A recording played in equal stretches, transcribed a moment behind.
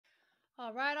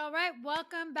All right, all right.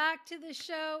 Welcome back to the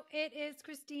show. It is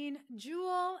Christine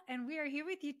Jewell, and we are here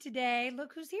with you today.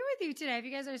 Look who's here with you today. If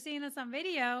you guys are seeing us on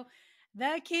video,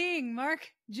 the King, Mark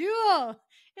Jewell,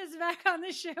 is back on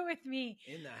the show with me.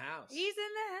 In the house. He's in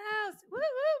the house. Woo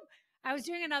woo. I was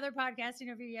doing another podcast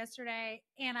interview yesterday,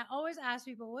 and I always ask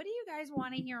people, what do you guys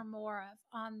want to hear more of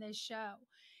on this show?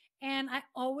 And I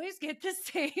always get the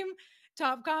same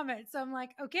top comments. So I'm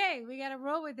like, okay, we got to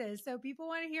roll with this. So people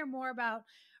want to hear more about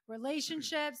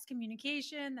relationships,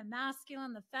 communication, the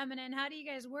masculine, the feminine. How do you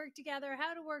guys work together?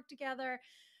 How to work together?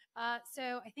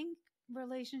 So I think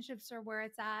relationships are where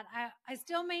it's at. I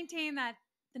still maintain that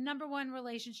the number one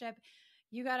relationship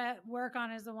you got to work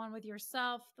on is the one with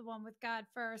yourself, the one with God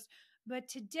first. But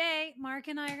today, Mark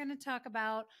and I are going to talk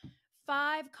about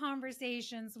 5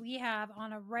 conversations we have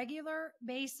on a regular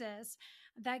basis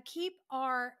that keep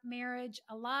our marriage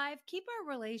alive, keep our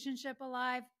relationship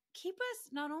alive, keep us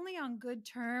not only on good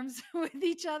terms with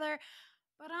each other,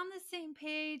 but on the same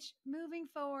page moving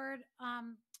forward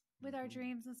with our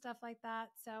dreams and stuff like that.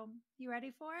 So, you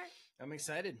ready for it? I'm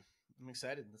excited.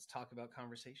 Let's talk about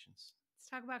conversations. Let's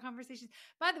talk about conversations.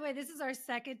 By the way, this is our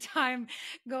second time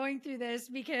going through this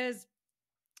because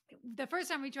the first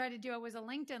time we tried to do it was a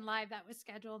LinkedIn live that was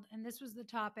scheduled, and this was the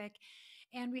topic.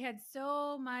 And we had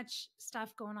so much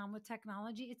stuff going on with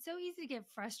technology. It's so easy to get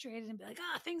frustrated and be like,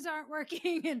 things aren't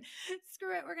working and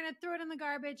screw it. We're going to throw it in the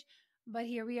garbage. But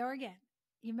here we are again.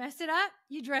 You mess it up,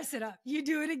 you dress it up, you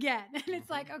do it again. And it's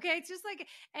like, okay, it's just like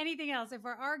anything else. If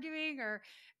we're arguing or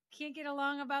can't get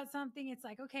along about something, it's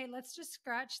like, okay, let's just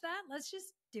scratch that. Let's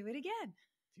just do it again.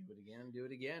 Do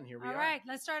it again. Here we are. All right,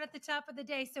 let's start at the top of the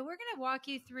day. So we're going to walk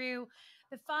you through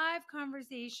the 5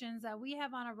 conversations that we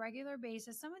have on a regular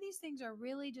basis. Some of these things are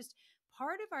really just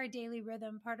part of our daily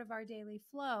rhythm, part of our daily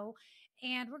flow.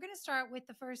 And we're going to start with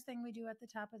the first thing we do at the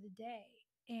top of the day.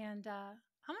 And I'm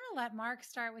going to let Mark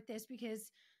start with this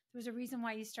because there was a reason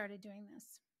why you started doing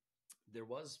this. There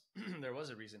was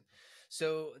a reason.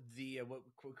 So the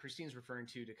what Christine's referring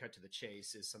to cut to the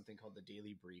chase is something called the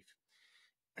daily brief.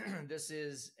 This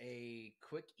is a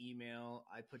quick email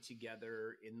I put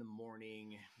together in the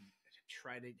morning.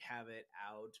 Try to have it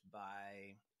out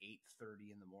by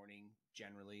 8:30 in the morning.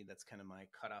 Generally, that's kind of my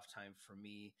cutoff time for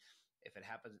me. If it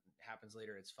happens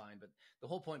later, it's fine. But the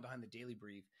whole point behind the daily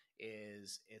brief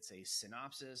is it's a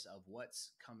synopsis of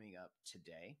what's coming up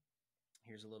today.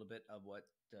 Here's a little bit of what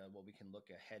we can look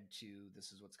ahead to.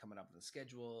 This is what's coming up in the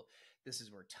schedule. This is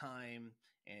where time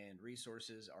and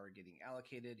resources are getting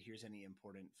allocated. Here's any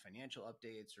important financial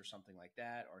updates or something like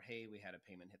that. Or, hey, we had a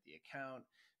payment hit the account.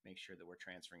 Make sure that we're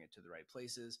transferring it to the right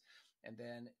places. And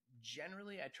then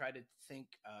generally I try to think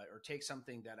or take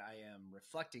something that I am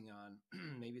reflecting on.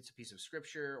 Maybe it's a piece of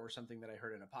scripture or something that I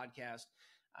heard in a podcast.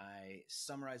 I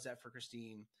summarize that for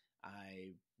Christine.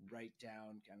 I write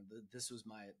down kind of this is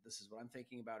what I'm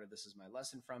thinking about, or this is my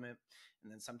lesson from it.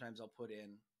 And then sometimes I'll put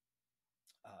in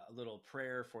a little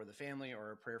prayer for the family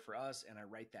or a prayer for us, and I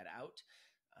write that out.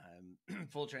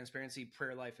 Full transparency,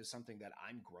 prayer life is something that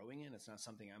I'm growing in. It's not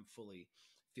something I'm fully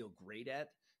feel great at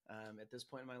this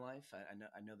point in my life.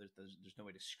 I know that there's no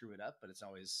way to screw it up, but it's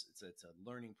a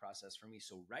learning process for me.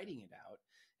 So writing it out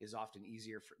is often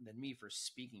easier than me for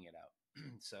speaking it out.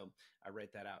 So I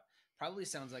write that out. Probably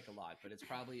sounds like a lot, but it's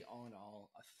probably all in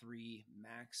all a 3,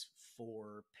 max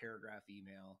 4 paragraph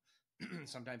email.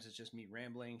 Sometimes it's just me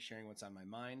rambling, sharing what's on my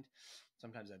mind.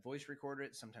 Sometimes I voice record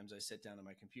it. Sometimes I sit down on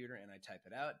my computer and I type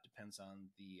it out. Depends on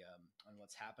on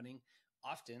what's happening.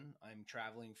 Often I'm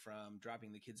traveling from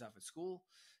dropping the kids off at school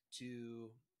to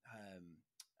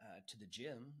the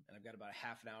gym, and I've got about a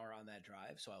half an hour on that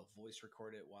drive. So I'll voice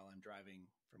record it while I'm driving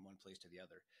from one place to the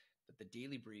other. But the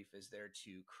daily brief is there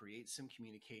to create some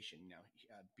communication now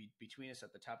between us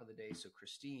at the top of the day. So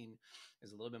Christine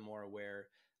is a little bit more aware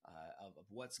of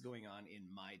what's going on in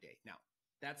my day. Now,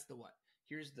 that's the what.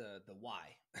 Here's the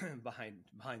why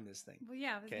behind this thing. Well,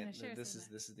 yeah, I was going to share this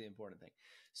is the important thing.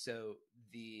 So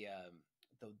the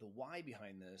why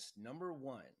behind this, number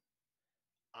one,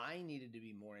 I needed to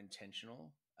be more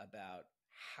intentional about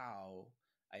how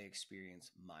I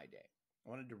experience my day. I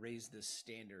wanted to raise this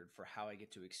standard for how I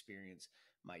get to experience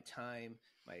my time,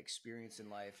 my experience in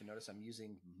life. And notice I'm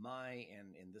using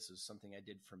and this is something I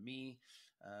did for me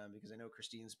because I know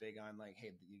Christine's big on like,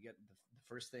 hey, you get the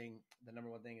first thing, the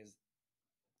number one thing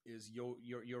is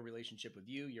your relationship with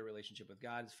you, your relationship with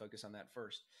God. Is focus on that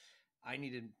first. I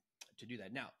needed to do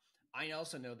that. Now, I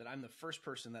also know that I'm the first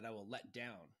person that I will let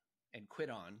down and quit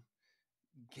on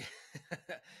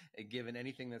given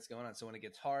anything that's going on. So when it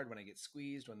gets hard, when I get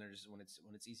squeezed, when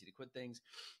it's easy to quit things,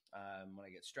 when I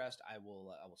get stressed, I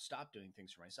will stop doing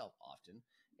things for myself often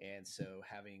And so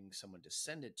having someone to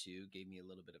send it to gave me a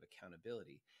little bit of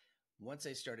accountability. Once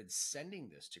I started sending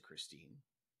this to Christine,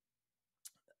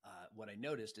 what I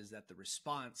noticed is that the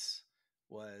response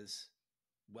was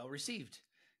well received.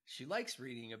 She likes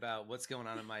reading about what's going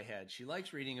on in my head. She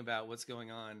likes reading about what's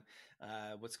going on,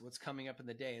 what's coming up in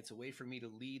the day. It's a way for me to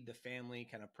lead the family,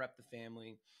 kind of prep the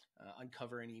family,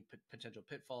 uncover any potential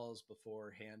pitfalls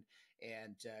beforehand.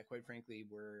 And quite frankly,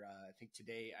 I think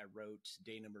today I wrote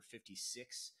day number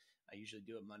 56. I usually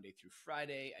do it Monday through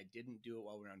Friday. I didn't do it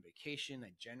while we're on vacation.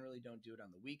 I generally don't do it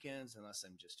on the weekends unless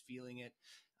I'm just feeling it.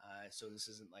 So this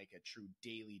isn't like a true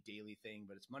daily thing,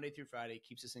 but it's Monday through Friday,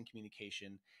 keeps us in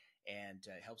communication, and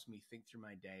helps me think through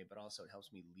my day, but also it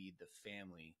helps me lead the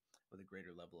family with a greater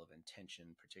level of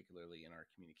intention, particularly in our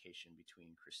communication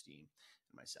between Christine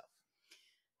and myself.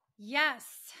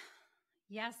 Yes.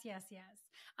 Yes, yes, yes.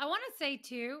 I want to say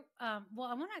too, I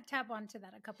want to tap onto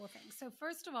that a couple of things. So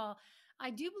first of all,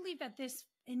 I do believe that this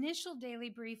initial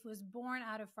daily brief was born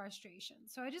out of frustration.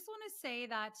 So I just want to say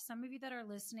that to some of you that are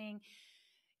listening,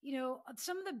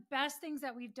 some of the best things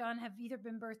that we've done have either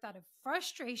been birthed out of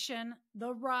frustration,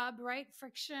 the rub, right?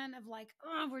 Friction of like,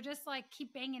 oh, we're just like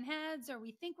keep banging heads, or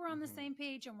we think we're on the same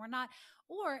page and we're not,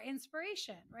 or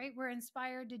inspiration, right? We're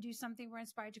inspired to do something. We're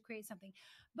inspired to create something.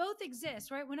 Both exist,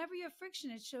 right? Whenever you have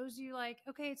friction, it shows you like,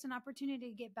 okay, it's an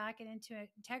opportunity to get back into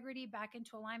integrity, back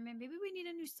into alignment. Maybe we need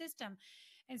a new system.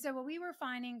 And so what we were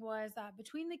finding was that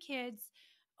between the kids,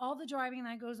 all the driving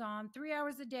that goes on, 3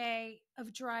 hours a day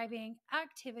of driving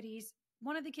activities.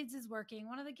 One of the kids is working.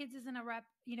 One of the kids is in a rep,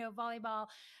 volleyball.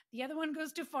 The other one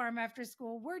goes to farm after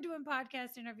school. We're doing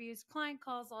podcast interviews, client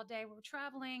calls all day. We're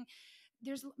traveling.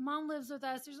 Mom lives with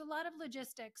us. There's a lot of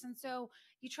logistics. And so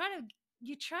you try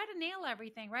to nail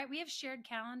everything, right? We have shared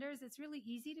calendars. It's really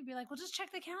easy to be like, well, just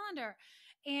check the calendar.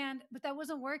 But that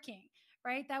wasn't working.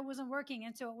 Right? That wasn't working.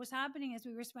 And so what was happening is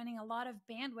we were spending a lot of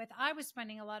bandwidth. I was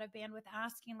spending a lot of bandwidth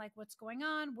asking like, what's going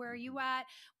on? Where are you at?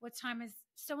 What time is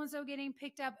so-and-so getting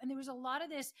picked up? And there was a lot of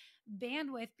this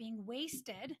bandwidth being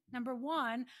wasted, number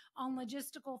one, on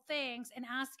logistical things and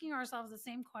asking ourselves the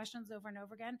same questions over and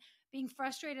over again, being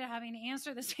frustrated having to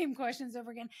answer the same questions over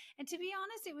again. And to be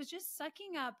honest, it was just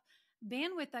sucking up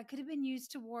bandwidth that could have been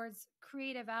used towards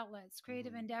creative outlets,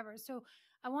 creative endeavors. So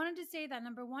I wanted to say that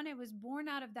number one, it was born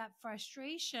out of that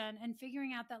frustration and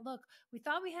figuring out that, look, we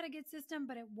thought we had a good system,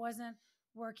 but it wasn't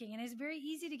working. And it's very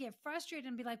easy to get frustrated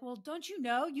and be like, well, don't you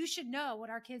know? You should know what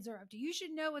our kids are up to. You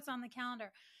should know what's on the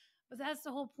calendar. But that's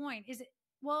the whole point.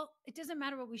 It doesn't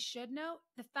matter what we should know.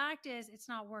 The fact is it's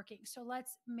not working. So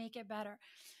let's make it better.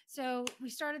 So we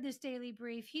started this daily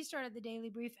brief. He started the daily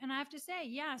brief. And I have to say,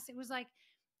 yes, it was like,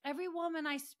 every woman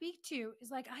I speak to is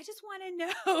like, I just want to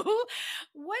know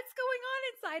what's going on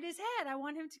inside his head. I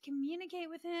want him to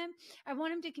communicate with him. I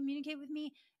want him to communicate with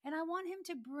me. And I want him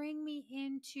to bring me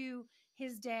into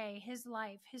his day, his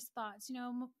life, his thoughts.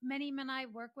 Many men I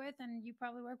work with, and you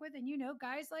probably work with, and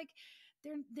guys like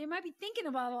they might be thinking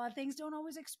about a lot of things, don't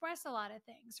always express a lot of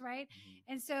things, right?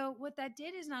 And so what that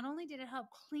did is not only did it help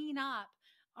clean up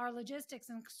our logistics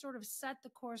and sort of set the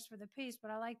course for the pace,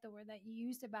 but I like the word that you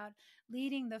used about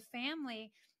leading the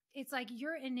family. It's like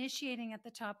you're initiating at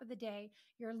the top of the day,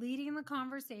 you're leading the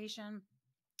conversation.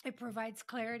 It provides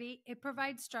clarity. It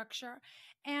provides structure.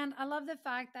 And I love the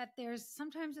fact that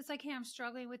sometimes it's like, hey, I'm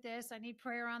struggling with this. I need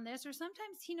prayer on this. Or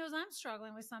sometimes he knows I'm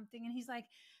struggling with something and he's like,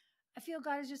 I feel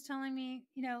God is just telling me,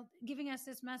 giving us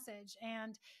this message,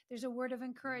 and there's a word of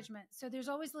encouragement. So there's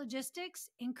always logistics,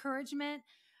 encouragement,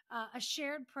 a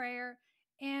shared prayer,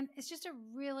 and it's just a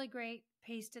really great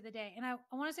pace to the day. And I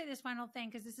want to say this final thing,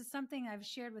 because this is something I've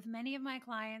shared with many of my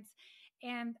clients,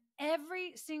 and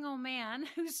every single man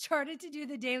who started to do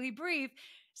the daily brief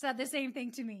said the same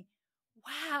thing to me.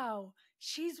 Wow,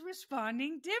 she's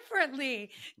responding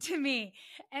differently to me.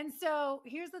 And so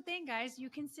here's the thing, guys, you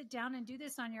can sit down and do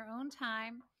this on your own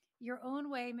time, your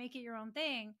own way, make it your own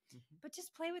thing, but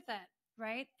just play with it,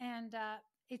 right? And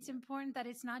it's important that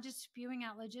it's not just spewing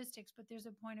out logistics, but there's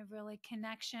a point of really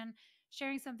connection,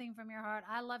 sharing something from your heart.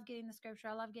 I love getting the scripture.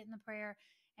 I love getting the prayer,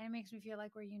 and it makes me feel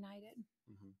like we're united.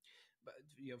 But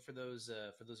for those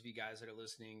of you guys that are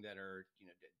listening that are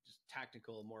just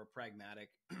tactical, more pragmatic,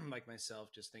 like myself,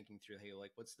 just thinking through, hey,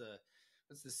 like what's the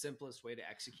simplest way to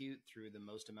execute through the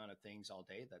most amount of things all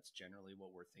day? That's generally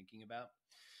what we're thinking about.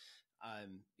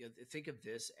 Think of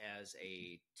this as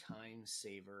a time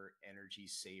saver, energy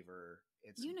saver.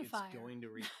 It's going to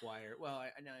require. Well, I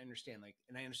understand,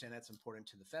 and I understand that's important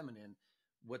to the feminine.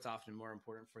 What's often more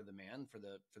important for the man, for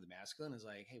the masculine, is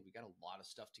like, hey, we got a lot of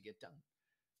stuff to get done.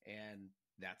 And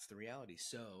that's the reality.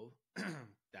 So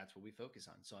that's what we focus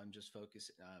on. So I'm just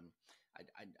focused.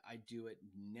 I do it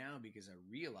now because I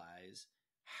realize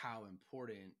how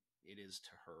important it is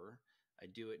to her. I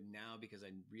do it now because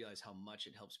I realize how much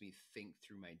it helps me think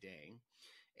through my day.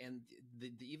 And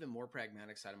the even more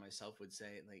pragmatic side of myself would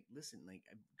say, like, listen, like,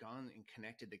 I've gone and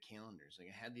connected the calendars. Like,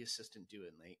 I had the assistant do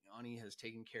it. And, like, Ani has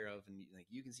taken care of, and like,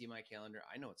 you can see my calendar.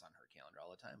 I know it's on her calendar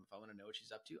all the time. If I want to know what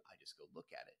she's up to, I just go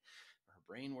look at it. Her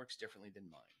brain works differently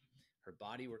than mine. Her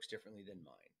body works differently than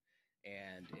mine.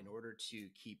 And in order to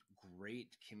keep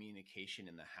great communication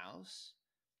in the house,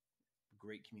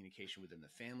 great communication within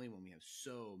the family, when we have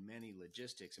so many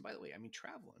logistics. And by the way, I mean,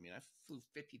 travel. I mean, I flew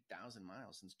 50,000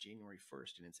 miles since January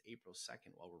 1st and it's April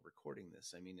 2nd while we're recording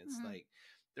this. I mean, it's like,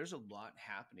 there's a lot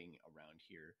happening around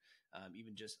here.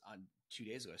 Even just on 2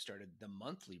 days ago, I started the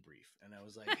monthly brief, and I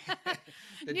was like,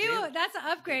 that's an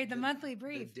upgrade. The monthly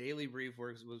brief, the daily brief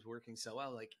was working so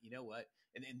well. Like, you know what?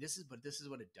 And this is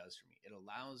what it does for me. It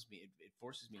allows me, it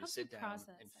forces me to sit down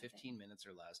in 15 minutes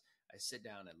or less. I sit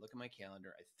down, I look at my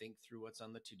calendar, I think through what's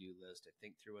on the to-do list, I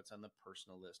think through what's on the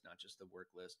personal list, not just the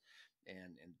work list.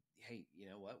 And hey, you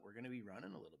know what? We're going to be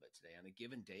running a little bit today. On a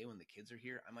given day when the kids are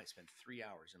here, I might spend 3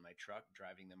 hours in my truck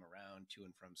driving them around to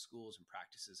and from schools and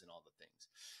practices and all the things.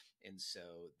 And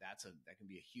so that can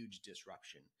be a huge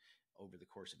disruption over the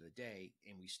course of the day,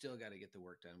 and we still got to get the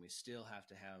work done. We still have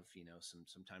to have,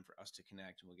 some time for us to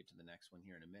connect, and we'll get to the next one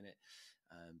here in a minute.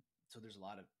 So there's a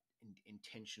lot of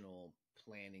intentional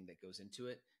planning that goes into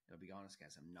it. And I'll be honest,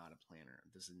 guys, I'm not a planner.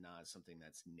 This is not something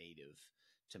that's native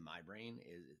to my brain,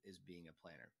 is being a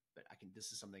planner. But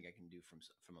this is something I can do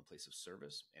from a place of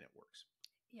service, and it works.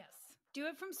 Yes. Do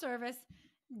it from service.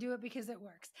 Do it because it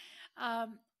works.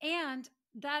 And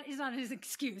that is not an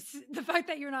excuse. The fact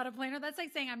that you're not a planner, that's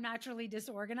like saying I'm naturally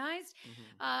disorganized.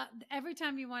 Every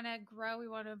time we want to grow, we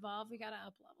want to evolve, we got to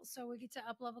up level. So we get to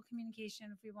up level communication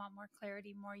if we want more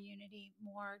clarity, more unity,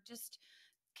 more just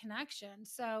connection.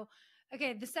 So,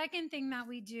 okay, the second thing that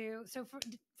we do, so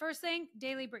first thing,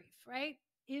 daily brief, right?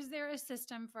 Is there a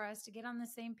system for us to get on the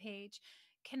same page,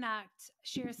 connect,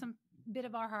 share some bit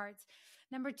of our hearts?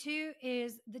 Number two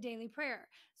is the daily prayer.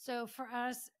 So for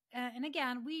us, and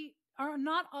again, we are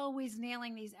not always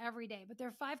nailing these every day, but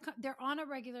they're on a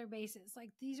regular basis.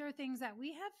 Like, these are things that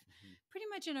we have pretty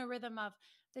much in a rhythm of.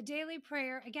 The daily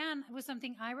prayer, again, was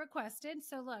something I requested.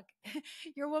 So look,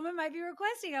 your woman might be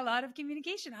requesting a lot of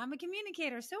communication. I'm a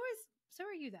communicator. So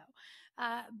are you,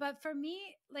 though. But for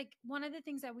me, like, one of the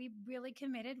things that we really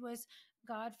committed was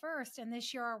God first. And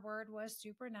this year our word was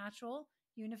supernatural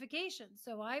unification.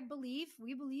 So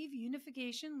we believe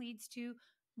unification leads to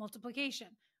multiplication.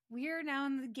 We are now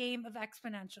in the game of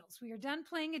exponentials. We are done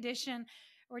playing addition.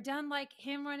 We're done like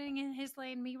him running in his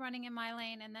lane, me running in my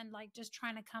lane, and then like just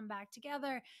trying to come back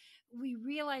together. We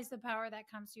realize the power that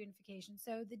comes to unification.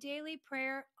 So the daily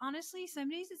prayer, honestly, some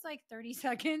days it's like 30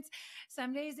 seconds.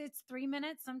 Some days it's 3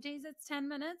 minutes. Some days it's 10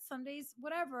 minutes. Some days,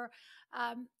 whatever.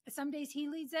 Some days he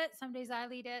leads it. Some days I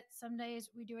lead it. Some days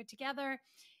we do it together.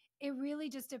 It really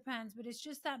just depends. But it's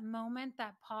just that moment,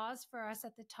 that pause for us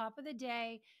at the top of the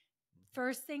day.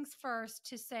 First things first,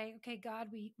 to say, okay, God,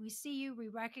 we see you, we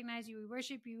recognize you, we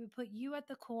worship you, we put you at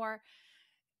the core.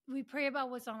 We pray about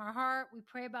what's on our heart. We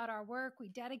pray about our work. We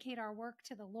dedicate our work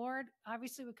to the Lord.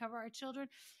 Obviously, we cover our children.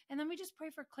 And then we just pray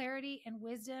for clarity and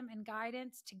wisdom and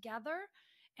guidance together.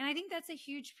 And I think that's a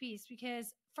huge piece,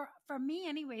 because for me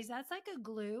anyways, that's like a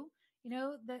glue,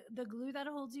 the glue that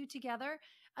holds you together.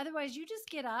 Otherwise, you just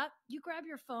get up, you grab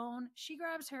your phone, she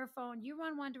grabs her phone, you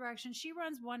run one direction, she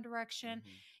runs one direction.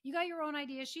 You got your own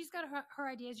ideas, she's got her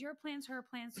ideas, your plans, her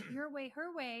plans, your way,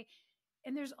 her way.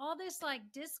 And there's all this like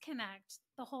disconnect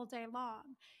the whole day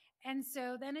long. And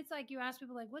so then it's like, you ask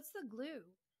people like, what's the glue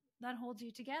that holds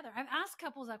you together? I've asked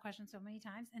couples that question so many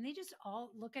times, and they just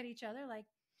all look at each other like,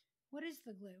 what is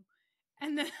the glue?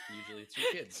 And then usually it's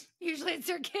your kids. Usually it's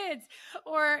their kids,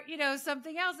 or,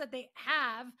 something else that they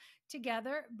have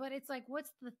together. But it's like,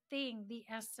 what's the thing, the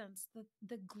essence,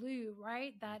 the glue,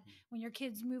 right? That when your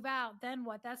kids move out, then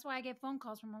what? That's why I get phone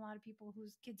calls from a lot of people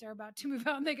whose kids are about to move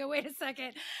out, and they go, wait a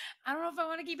second, I don't know if I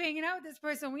want to keep hanging out with this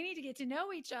person. We need to get to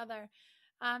know each other.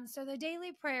 So the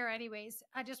daily prayer, anyways,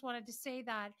 I just wanted to say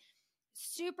that,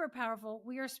 super powerful.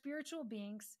 We are spiritual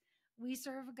beings. We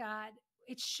serve God.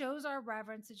 It shows our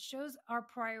reverence. It shows our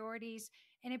priorities,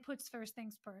 and it puts first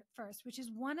things first, which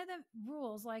is one of the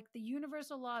rules, like the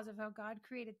universal laws of how God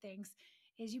created things,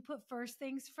 is you put first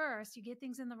things first, you get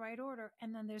things in the right order,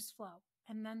 and then there's flow,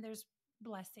 and then there's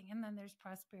blessing, and then there's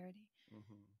prosperity.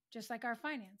 Just like our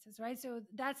finances, right? So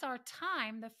that's our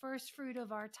time, the first fruit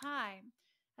of our time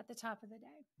at the top of the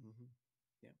day.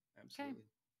 Yeah, absolutely.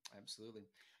 Okay. Absolutely.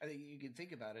 I think you can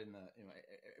think about it in the,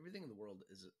 everything in the world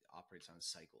operates on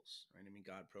cycles, right? I mean,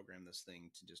 God programmed this thing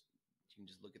to just, you can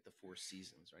just look at the four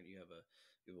seasons, right? You have a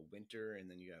winter,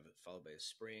 and then you have it followed by a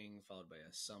spring, followed by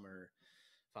a summer,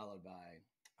 followed by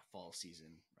a fall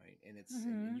season, right? And and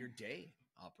Mm-hmm. your day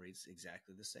operates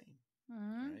exactly the same.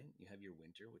 Mm-hmm. Right, you have your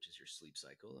winter, which is your sleep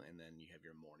cycle, and then you have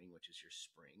your morning, which is your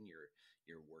spring, your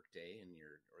work day, and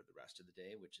your or the rest of the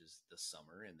day, which is the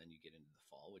summer, and then you get into the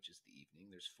fall, which is the evening.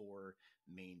 There's four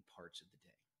main parts of the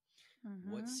day.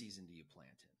 What Mm-hmm. season do you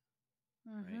plant in?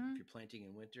 Right, if Mm-hmm. you're planting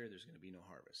in winter, there's going to be no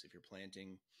harvest. If you're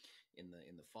planting in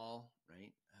the fall,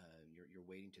 right, you're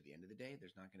waiting to the end of the day.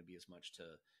 There's not going to be as much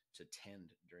to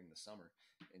tend during the summer,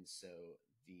 and so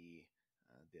the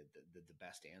the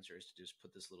best answer is to just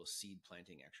put this little seed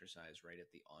planting exercise right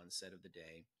at the onset of the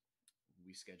day.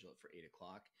 We schedule it for 8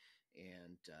 o'clock,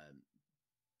 and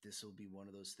this will be one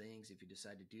of those things. If you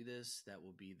decide to do this, that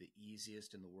will be the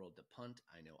easiest in the world to punt.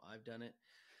 I know I've done it.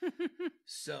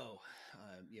 So,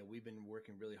 yeah, we've been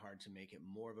working really hard to make it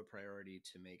more of a priority,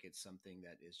 to make it something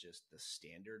that is just the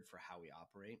standard for how we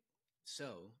operate.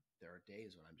 So, there are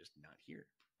days when I'm just not here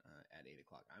at 8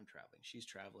 o'clock. I'm traveling. She's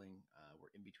traveling.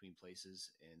 We're in between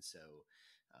places. And so,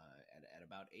 at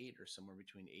about 8 or somewhere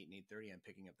between 8 and 8:30, I'm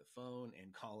picking up the phone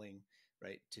and calling,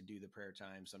 right, to do the prayer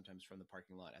time, sometimes from the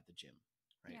parking lot at the gym,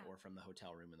 right, Yeah. or from the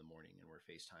hotel room in the morning, and we're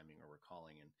FaceTiming or we're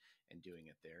calling and doing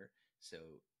it there.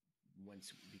 So,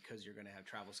 because you're going to have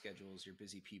travel schedules, you're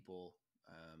busy people.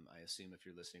 I assume if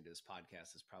you're listening to this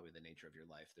podcast, it's probably the nature of your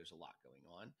life. There's a lot going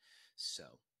on.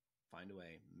 So find a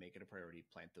way, make it a priority,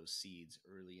 plant those seeds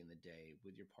early in the day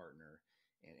with your partner,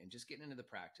 and just getting into the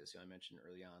practice. I mentioned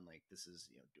early on, like, this is,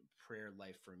 prayer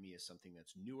life for me is something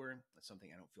that's newer. It's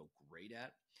something I don't feel great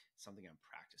at. It's something I'm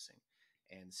practicing.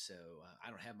 And so I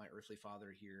don't have my earthly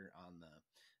father here on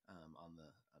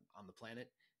the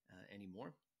planet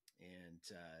anymore. And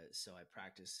so I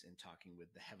practice in talking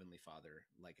with the Heavenly Father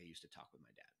like I used to talk with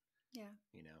my dad, Yeah.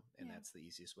 and Yeah. that's the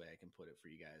easiest way I can put it for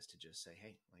you guys, to just say,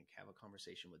 hey, like, have a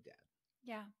conversation with dad.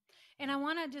 Yeah. And I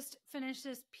want to just finish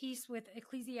this piece with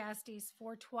Ecclesiastes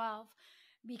 4:12,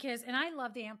 because, and I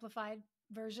love the amplified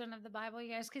version of the Bible, you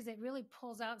guys, because it really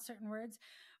pulls out certain words.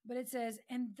 But it says,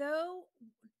 and though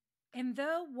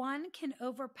one can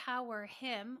overpower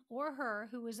him or her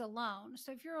who is alone.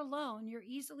 So if you're alone, you're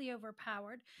easily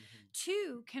overpowered. Mm-hmm.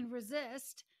 Two can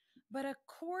resist, but a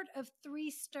cord of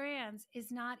three strands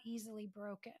is not easily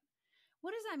broken.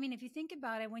 What does that mean? If you think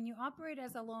about it, when you operate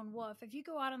as a lone wolf, if you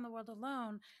go out in the world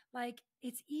alone, like,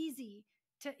 it's easy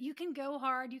to, you can go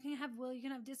hard, you can have will, you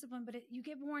can have discipline, but you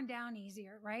get worn down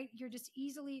easier, right? You're just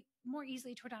more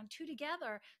easily torn down. Two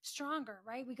together, stronger,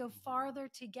 right? We go farther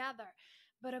together.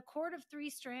 But a cord of three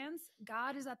strands,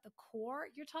 God is at the core.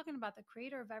 You're talking about the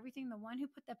creator of everything, the one who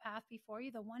put the path before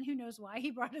you, the one who knows why he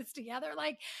brought us together.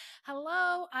 Like,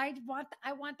 hello, I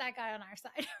want that guy on our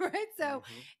side, right? So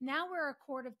now we're a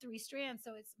cord of three strands.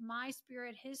 So it's my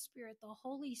spirit, his spirit, the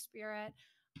Holy Spirit.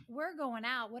 We're going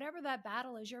out, whatever that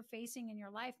battle is you're facing in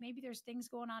your life. Maybe there's things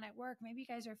going on at work. Maybe you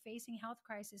guys are facing health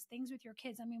crisis, things with your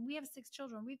kids. I mean, we have 6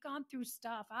 children. We've gone through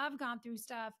stuff. I've gone through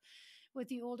stuff with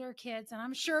the older kids, and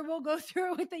I'm sure we'll go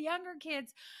through it with the younger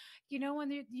kids.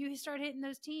 When you start hitting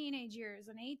those teenage years,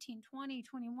 and 18, 20,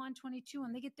 21, 22,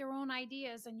 and they get their own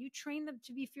ideas, and you train them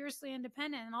to be fiercely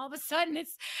independent, and all of a sudden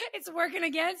it's working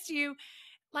against you.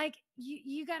 Like,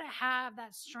 you got to have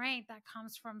that strength that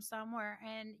comes from somewhere.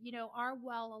 And our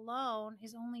well alone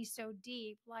is only so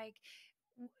deep. Like,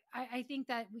 I think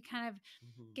that we kind of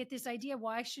get this idea,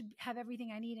 well, I should have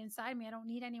everything I need inside me, I don't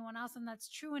need anyone else. And that's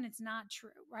true, and it's not true,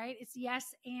 right? It's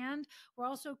yes, and we're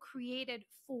also created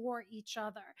for each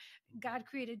other. God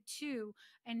created two,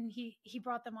 and he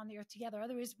brought them on the earth together.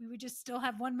 Otherwise, we would just still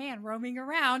have one man roaming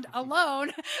around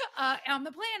alone on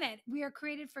the planet. We are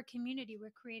created for community.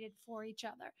 We're created for each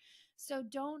other. So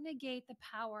don't negate the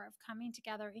power of coming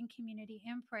together in community,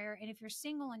 in prayer. And if you're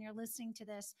single and you're listening to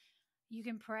this, you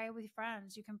can pray with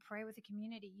friends, you can pray with the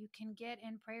community, you can get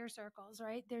in prayer circles,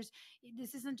 right?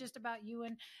 This isn't just about you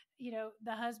and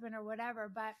the husband or whatever,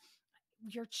 but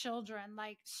your children.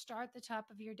 Like, start the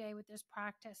top of your day with this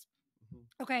practice.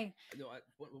 Okay. No,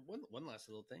 one last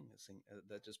little thing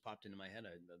that just popped into my head.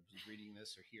 I was reading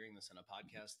this or hearing this on a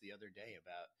podcast the other day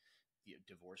about the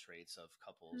divorce rates of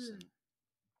couples,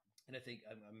 and I think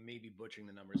I'm maybe butchering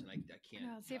the numbers, and I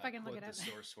can't see if I can look it the up.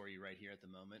 source for you right here at the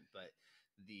moment, but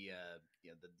we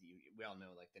all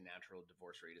know, like, the natural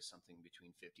divorce rate is something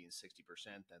between 50 and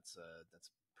 60%. That's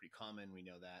pretty common. We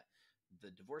know that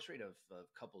the divorce rate of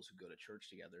couples who go to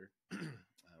church together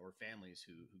or families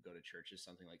who go to church is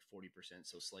something like 40%,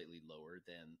 so slightly lower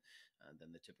than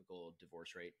the typical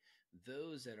divorce rate.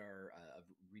 Those that are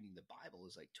reading the Bible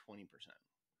is like 20%.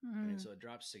 Right? So it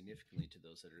drops significantly to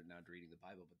those that are not reading the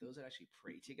Bible, but those that actually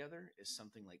pray together is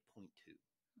something like 0.2,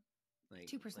 like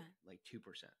 2%, like 2%.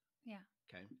 Yeah.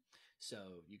 Okay.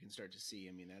 So you can start to see,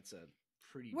 I mean, that's a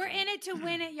pretty, we're in it to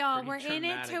win it, y'all. We're in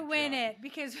it to win it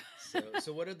because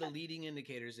so what are the leading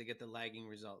indicators that get the lagging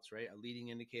results, right? A leading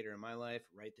indicator in my life,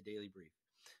 write the daily brief.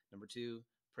 Number 2,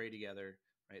 pray together,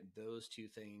 right? Those two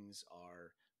things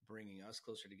are bringing us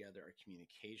closer together. Our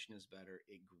communication is better.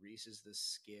 It greases the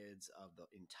skids of the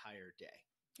entire day.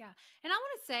 Yeah. And I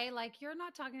want to say, like, you're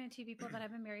not talking to two people that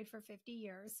have been married for 50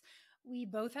 years. We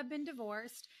both have been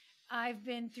divorced. I've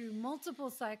been through multiple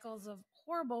cycles of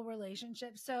horrible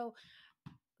relationships. So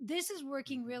this is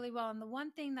working really well. And the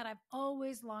one thing that I've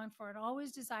always longed for and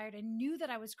always desired and knew that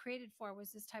I was created for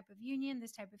was this type of union,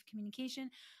 this type of communication.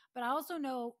 But I also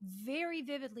know very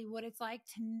vividly what it's like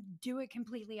to do it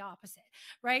completely opposite,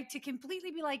 right? To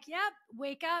completely be like, yep,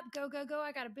 wake up, go, go, go.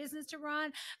 I got a business to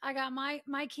run. I got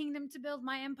my kingdom to build,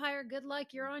 my empire. Good luck.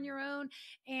 You're on your own.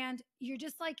 And you're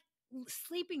just like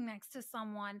sleeping next to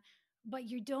someone, but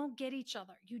you don't get each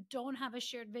other. You don't have a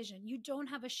shared vision. You don't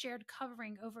have a shared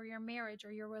covering over your marriage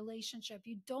or your relationship.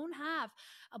 You don't have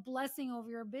a blessing over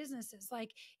your businesses.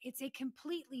 Like, it's a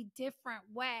completely different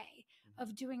way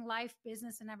of doing life,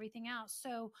 business, and everything else.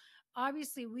 So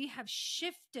obviously we have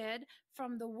shifted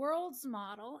from the world's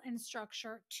model and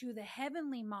structure to the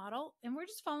heavenly model, and we're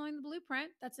just following the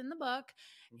blueprint that's in the book.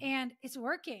 And it's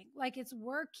working. Like, it's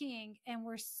working, and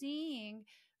we're seeing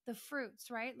the fruits,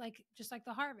 right? Like, just like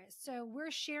the harvest. So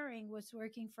we're sharing what's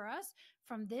working for us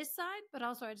from this side, but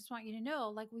also I just want you to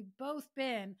know, like, we've both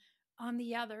been on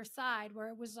the other side where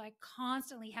it was like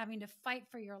constantly having to fight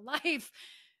for your life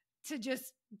to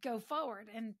just go forward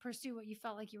and pursue what you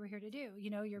felt like you were here to do,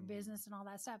 you know, your business and all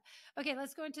that stuff. Okay,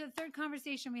 let's go into the third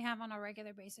conversation we have on a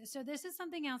regular basis. So this is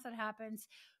something else that happens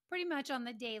pretty much on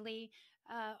the daily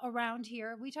around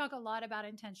here. We talk a lot about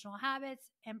intentional habits,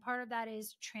 and part of that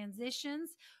is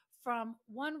transitions from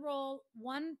one role,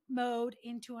 one mode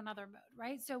into another mode,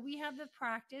 right? So we have the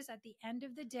practice at the end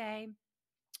of the day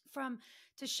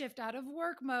to shift out of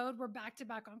work mode. We're back to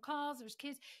back on calls. There's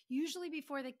kids, usually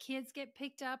before the kids get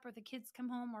picked up or the kids come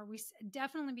home, or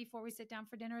definitely before we sit down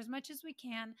for dinner as much as we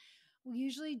can. We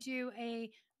usually do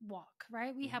a walk,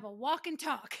 right? We have a walk and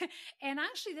talk. And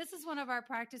actually, this is one of our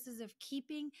practices of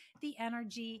keeping the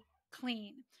energy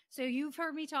clean. So you've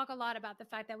heard me talk a lot about the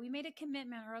fact that we made a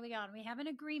commitment early on. We have an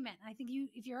agreement. I think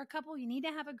if you're a couple, you need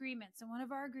to have agreements. And one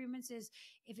of our agreements is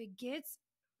if it gets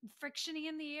frictiony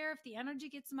in the air, if the energy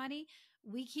gets muddy,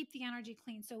 we keep the energy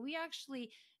clean. So we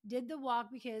actually did the walk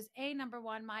because number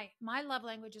one, my love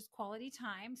language is quality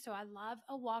time. So I love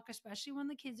a walk, especially when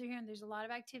the kids are here and there's a lot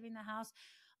of activity in the house,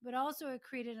 but also it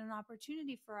created an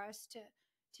opportunity for us to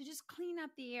just clean up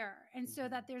the air. And so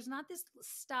that there's not this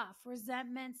stuff,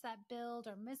 resentments that build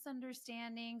or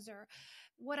misunderstandings or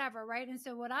whatever, right? And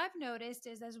so what I've noticed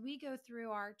is as we go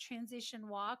through our transition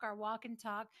walk, our walk and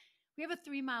talk, we have a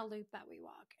 3-mile loop that we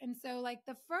walk. And so like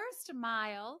the first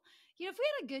mile, you know, if we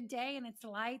had a good day and it's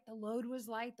light, the load was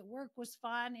light, the work was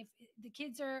fun, if the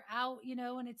kids are out, you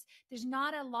know, and there's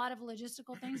not a lot of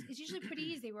logistical things, it's usually pretty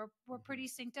easy. We're pretty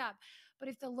synced up. But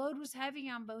if the load was heavy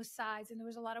on both sides and there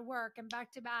was a lot of work and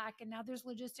back to back, and now there's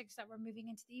logistics that we're moving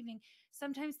into the evening,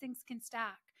 sometimes things can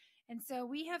stack. And so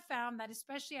we have found that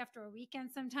especially after a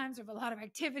weekend, sometimes of a lot of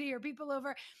activity or people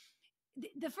over,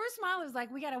 the first mile is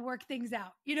like, we got to work things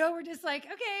out. You know, we're just like,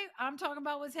 okay, I'm talking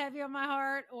about what's heavy on my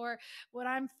heart or what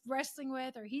I'm wrestling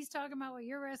with, or he's talking about what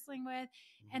you're wrestling with.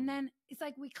 And then it's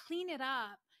like, we clean it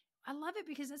up. I love it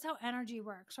because that's how energy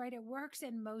works, right? It works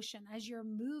in motion. As you're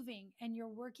moving and you're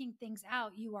working things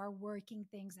out, you are working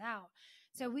things out.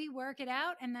 So we work it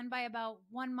out. And then by about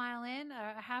 1 mile in,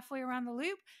 halfway around the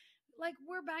loop, like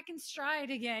we're back in stride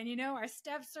again. You know, our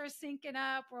steps are syncing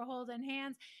up, we're holding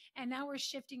hands, and now we're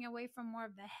shifting away from more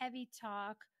of the heavy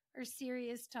talk or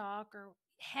serious talk or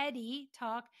heady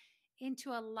talk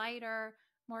into a lighter,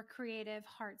 more creative,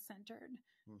 heart-centered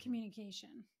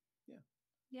communication.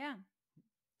 Yeah.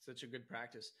 Such a good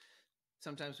practice.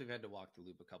 Sometimes we've had to walk the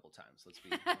loop a couple times. Let's be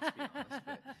honest.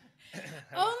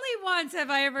 But only once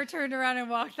have I ever turned around and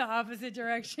walked the opposite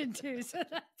direction too. So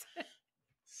that's it.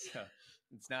 So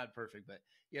it's not perfect, but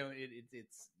you know,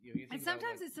 it's you know, you think and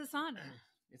sometimes about, it's the sauna.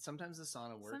 It's sometimes the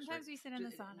sauna works. Sometimes right? we sit in the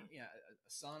sauna. Yeah,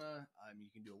 a sauna. You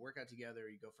can do a workout together.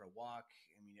 You go for a walk.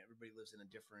 I mean, everybody lives in a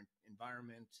different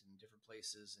environment and different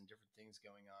places and different things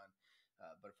going on.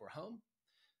 But if we're home,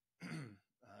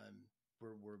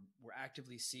 we're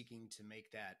actively seeking to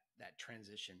make that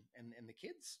transition. And the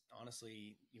kids,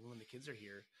 honestly, even when the kids are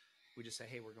here, we just say,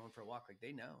 hey, we're going for a walk. Like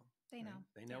they know. They know.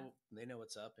 Right? They know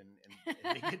what's up, and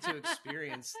they get to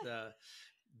experience the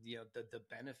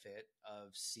benefit of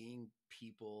seeing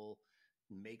people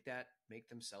make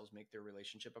their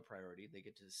relationship a priority. They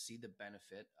get to see the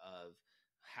benefit of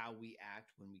how we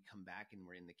act when we come back and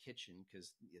we're in the kitchen,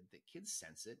 because the kids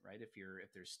sense it, right? If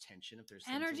there's tension, if there's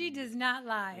energy does not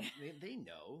lie. They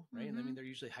know, right? Mm-hmm. I mean, they're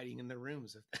usually hiding in their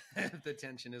rooms if the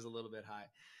tension is a little bit high.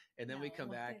 And then we come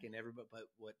back and everybody, but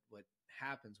what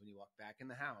happens when you walk back in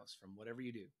the house from whatever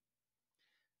you do,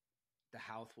 the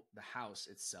house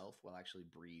itself will actually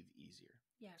breathe easier.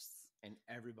 Yes. And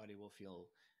everybody will feel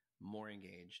more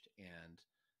engaged and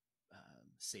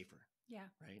safer. Yeah.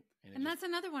 Right. And that's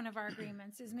another one of our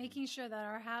agreements is making sure that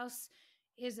our house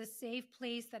is a safe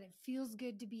place, that it feels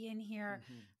good to be in here,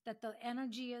 that the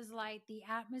energy is light, the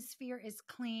atmosphere is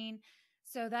clean.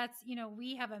 So that's,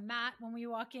 we have a mat when we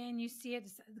walk in, you see it,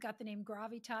 it's got the name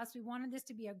Gravitas. We wanted this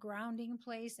to be a grounding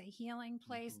place, a healing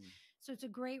place. So it's a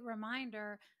great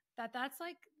reminder that that's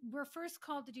like, we're first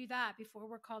called to do that before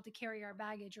we're called to carry our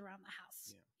baggage around the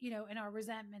house, and our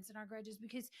resentments and our grudges,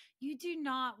 because you do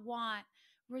not want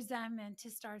resentment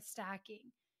to start stacking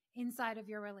inside of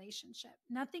your relationship.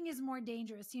 Nothing is more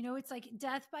dangerous. It's like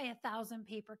death by 1,000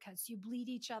 paper cuts. You bleed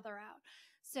each other out.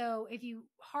 So if you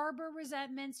harbor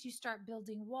resentments, you start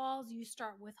building walls, you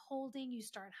start withholding, you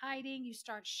start hiding, you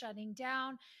start shutting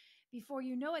down. Before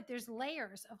you know it, there's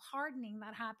layers of hardening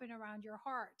that happen around your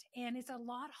heart. And it's a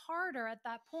lot harder at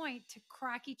that point to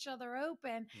crack each other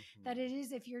open than it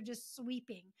is if you're just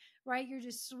sweeping, right? You're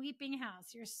just sweeping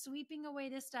house. You're sweeping away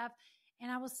this stuff. And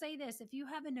I will say this, if you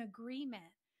have an agreement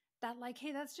that like,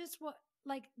 hey, that's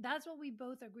what we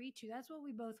both agree to. That's what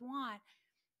we both want.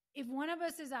 If one of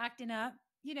us is acting up,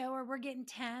 or we're getting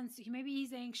tense, maybe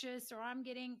he's anxious or I'm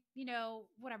getting,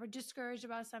 whatever, discouraged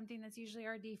about something, that's usually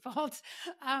our default.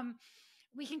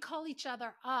 We can call each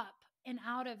other up and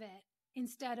out of it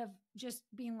instead of just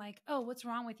being like, oh, what's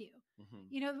wrong with you?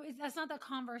 That's not the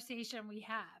conversation we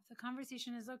have. The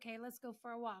conversation is, okay, let's go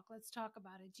for a walk. Let's talk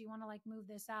about it. Do you want to lose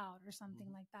this out or something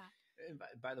like that? And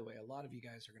by the way, a lot of you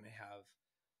guys are going to have,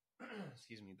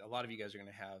 a lot of you guys are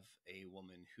going to have a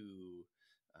woman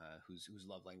whose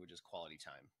love language is quality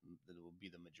time. That will be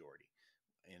the majority.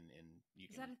 And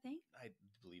is that a thing? I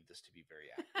believe this to be very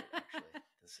accurate, actually.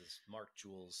 This is Mark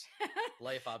Jewell's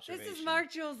life observation. This is Mark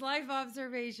Jewell's life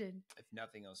observation. If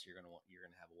nothing else, you're gonna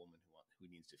have a woman who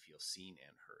needs to feel seen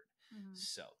and heard.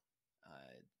 So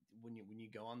when you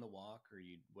go on the walk, or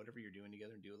whatever you're doing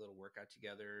together, and do a little workout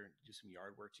together, do some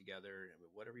yard work together,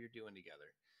 whatever you're doing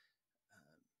together,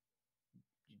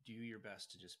 you do your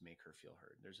best to just make her feel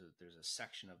heard. There's a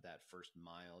section of that first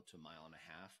mile to a mile and a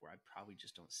half where I probably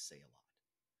just don't say a lot.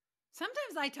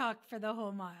 Sometimes I talk for the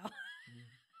whole mile.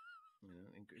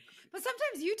 But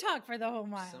sometimes you talk for the whole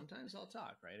mile. Sometimes I'll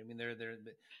talk, right? I mean,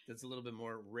 that's a little bit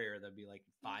more rare. That'd be like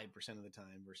 5% of the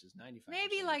time versus 95%.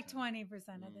 Maybe like 20%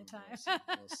 of the time.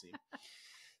 We'll see.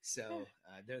 So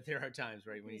there are times,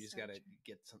 right, when you just got to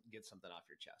get something off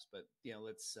your chest. But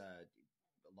let's.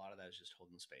 A lot of that is just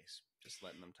holding space, just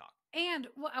letting them talk. And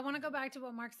I want to go back to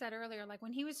what Mark said earlier. Like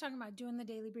when he was talking about doing the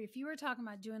daily brief, you were talking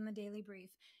about doing the daily brief.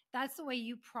 That's the way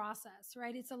you process,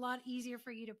 right? It's a lot easier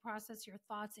for you to process your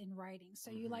thoughts in writing.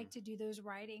 So you like to do those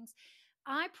writings.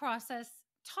 I process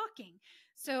talking.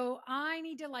 So I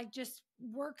need to just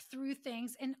work through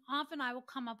things. And often I will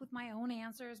come up with my own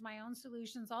answers, my own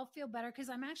solutions. I'll feel better because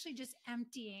I'm actually just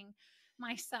emptying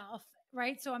myself,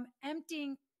 right? So I'm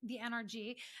emptying the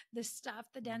energy, the stuff,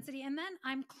 the density, and then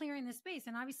I'm clearing the space.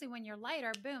 And obviously when you're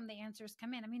lighter, boom, the answers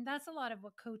come in. I mean, that's a lot of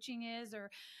what coaching is, or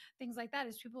things like that,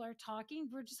 is people are talking.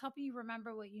 We're just helping you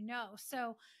remember what you know.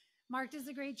 So Mark does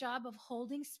a great job of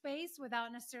holding space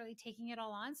without necessarily taking it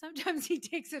all on. Sometimes he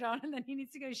takes it on and then he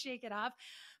needs to go shake it off.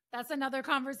 That's another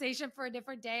conversation for a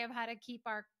different day of how to keep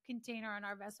our container and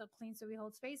our vessel clean so we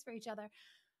hold space for each other.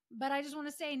 But I just want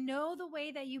to say, know the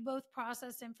way that you both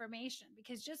process information,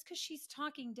 because just because she's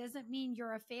talking doesn't mean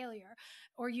you're a failure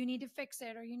or you need to fix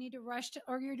it or you need to rush to,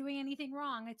 or you're doing anything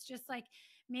wrong. It's just like,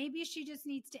 maybe she just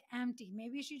needs to empty.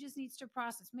 Maybe she just needs to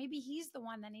process. Maybe he's the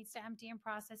one that needs to empty and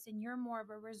process, and you're more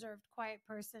of a reserved, quiet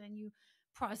person and you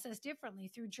process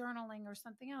differently through journaling or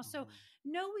something else. So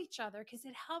know each other, because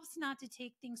it helps not to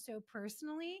take things so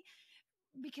personally.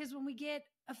 Because when we get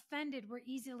offended, we're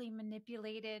easily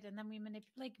manipulated, and then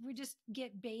we just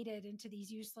get baited into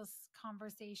these useless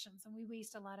conversations, and we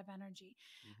waste a lot of energy.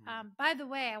 By the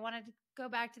way, I wanted to go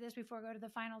back to this before I go to the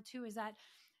final two, is that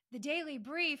the daily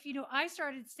brief, I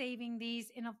started saving these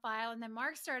in a file, and then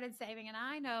Mark started saving, and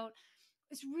I note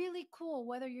it's really cool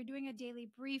whether you're doing a daily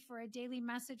brief or a daily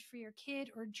message for your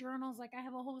kid or journals. Like I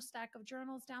have a whole stack of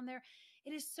journals down there.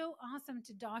 It is so awesome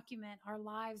to document our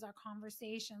lives, our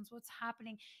conversations, what's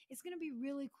happening. It's going to be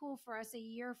really cool for us a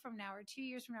year from now or 2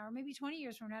 years from now, or maybe 20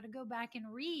 years from now to go back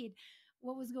and read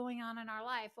what was going on in our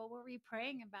life. What were we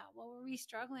praying about? What were we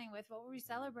struggling with? What were we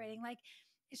celebrating? Like,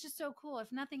 it's just so cool.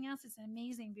 If nothing else, it's an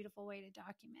amazing, beautiful way to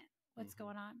document what's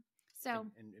going on. So,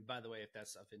 and by the way, if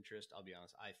that's of interest, I'll be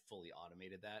honest, I fully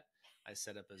automated that. I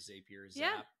set up a Zapier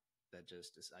yeah. Zap that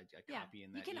just is, I copy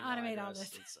in that. You can email automate address. all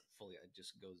this. It's fully, it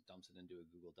just goes, dumps it into a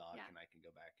Google Doc, and I can go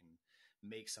back and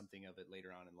make something of it later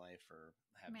on in life, or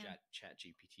have chat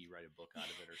GPT write a book out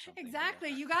of it or something. Exactly.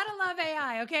 You got to love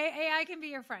AI. Okay. AI can be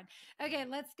your friend. Okay.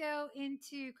 Let's go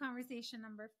into conversation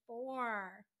number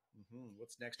 4.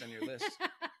 What's next on your list?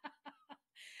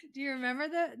 Do you remember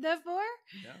the 4?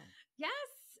 No. Yes,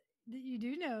 you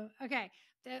do know. Okay.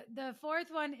 The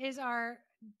 4th one is our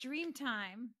dream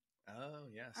time. Oh,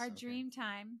 yes. Our dream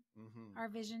time, our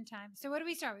vision time. So what do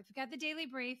we start with? We got the daily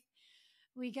brief.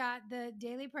 We got the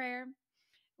daily prayer.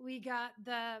 We got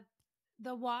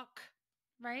the walk,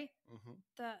 right?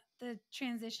 The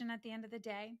transition at the end of the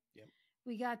day. Yep.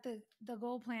 We got the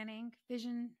goal planning,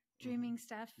 vision, dreaming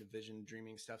stuff. The vision,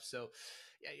 dreaming stuff. So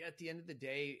yeah, at the end of the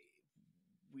day,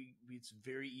 it's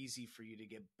very easy for you to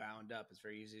get bound up. It's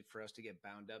very easy for us to get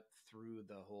bound up through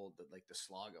the whole, the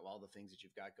slog of all the things that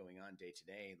you've got going on day to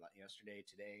day, like yesterday,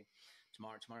 today,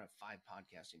 tomorrow. Tomorrow I have 5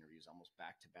 podcast interviews almost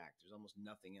back to back. There's almost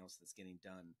nothing else that's getting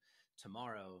done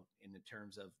tomorrow in the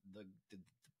terms of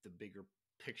the bigger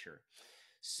picture.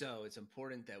 So it's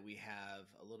important that we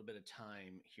have a little bit of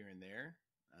time here and there,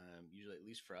 usually at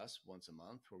least for us once a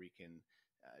month, where we can,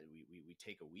 we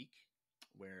take a week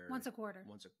where once a quarter,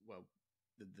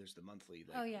 there's the monthly,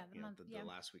 the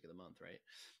last week of the month, right?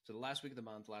 So the last week of the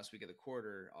month, last week of the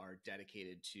quarter are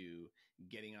dedicated to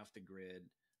getting off the grid,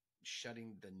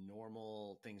 shutting the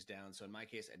normal things down. So in my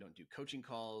case, I don't do coaching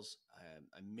calls.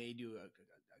 I may do a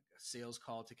sales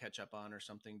call to catch up on or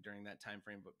something during that time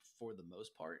frame, but for the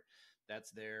most part, that's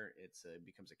there. It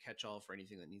becomes a catch-all for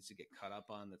anything that needs to get caught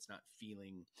up on that's not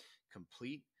feeling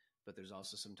complete. But there's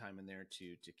also some time in there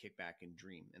to kick back and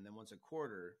dream. And then once a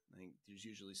quarter, I think there's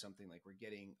usually something like we're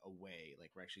getting away, like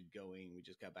we're actually going. We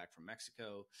just got back from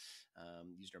Mexico,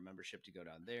 used our membership to go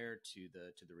down there to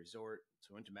the resort.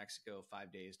 So I went to Mexico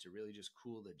 5 days to really just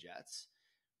cool the jets,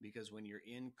 because when you're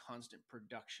in constant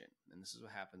production, and this is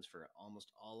what happens for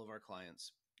almost all of our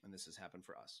clients, and this has happened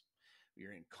for us,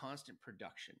 you're in constant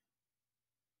production.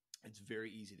 It's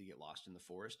very easy to get lost in the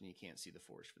forest and you can't see the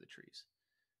forest for the trees.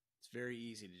 It's very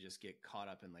easy to just get caught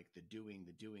up in like the doing,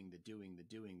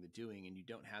 and you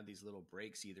don't have these little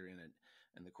breaks either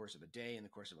in the course of a day, in the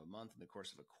course of a month, in the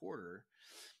course of a quarter,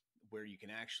 where you can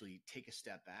actually take a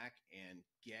step back and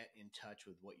get in touch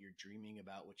with what you're dreaming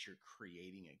about, what you're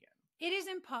creating again. It is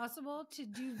impossible to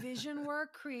do vision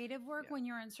work, creative work when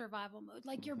you're in survival mode.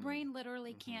 Like your brain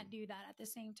literally can't do that at the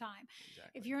same time.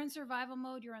 Exactly. If you're in survival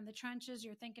mode, you're in the trenches,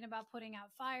 you're thinking about putting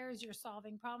out fires, you're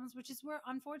solving problems, which is where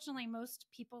unfortunately most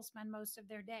people spend most of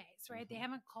their days, right? They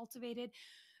haven't cultivated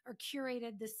or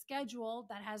curated the schedule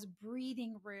that has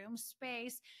breathing room,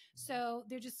 space. So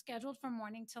they're just scheduled from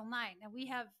morning till night. Now we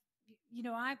have,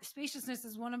 spaciousness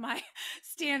is one of my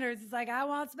standards. It's like, I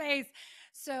want space.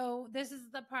 So this is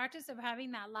the practice of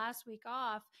having that last week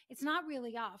off. It's not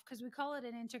really off because we call it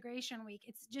an integration week.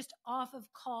 It's just off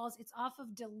of calls. It's off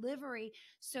of delivery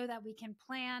so that we can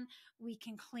plan, we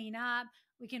can clean up,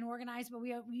 we can organize, but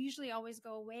we usually always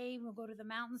go away. We'll go to the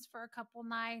mountains for a couple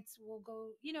nights. We'll go,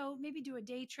 maybe do a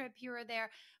day trip here or there,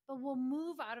 but we'll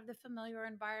move out of the familiar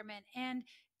environment. And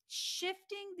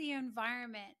shifting the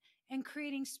environment and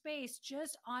creating space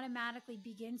just automatically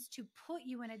begins to put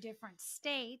you in a different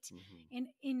state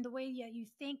in the way that you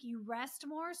think. You rest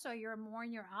more, so you're more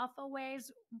in your alpha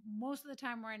waves. Most of the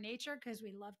time we're in nature because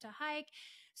we love to hike.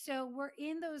 So we're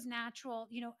in those natural,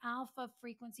 alpha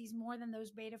frequencies more than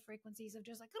those beta frequencies of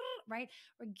just like, right?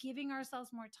 We're giving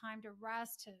ourselves more time to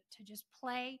rest, to just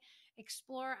play,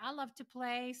 explore. I love to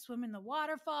play, swim in the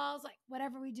waterfalls, like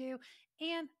whatever we do.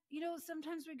 And,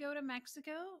 sometimes we go to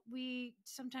Mexico. We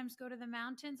sometimes go to the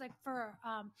mountains, like for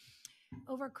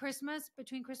over Christmas,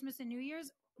 between Christmas and New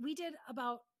Year's, we did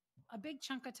about a big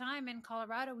chunk of time in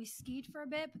Colorado. We skied for a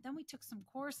bit, but then we took some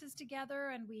courses together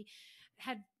and we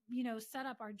had, set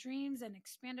up our dreams and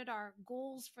expanded our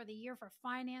goals for the year for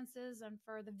finances and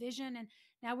for the vision. And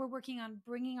now we're working on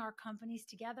bringing our companies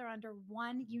together under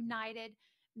one united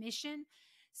mission.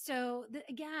 So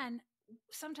again,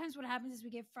 sometimes what happens is we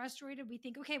get frustrated. We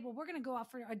think, okay, well, we're going to go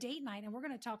out for a date night and we're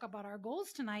going to talk about our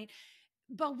goals tonight.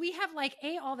 but we have like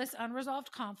all this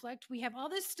unresolved conflict. We have all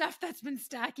this stuff that's been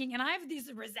stacking, and I have this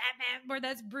resentment where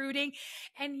that's brooding,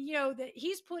 and that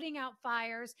he's putting out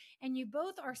fires, and you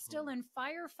both are still in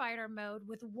firefighter mode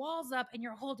with walls up, and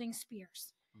you're holding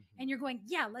spears. And you're going,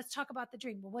 yeah, let's talk about the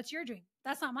dream. Well, what's your dream?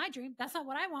 That's not my dream. That's not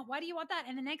what I want. Why do you want that?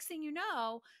 And the next thing you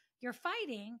know, you're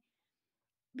fighting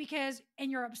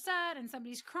and you're upset and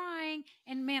somebody's crying.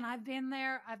 And man, I've been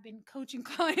there. I've been coaching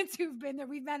clients who've been there.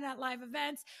 We've been at live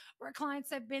events where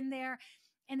clients have been there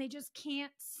and they just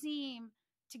can't seem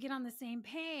to get on the same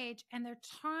page. And they're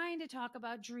trying to talk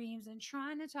about dreams and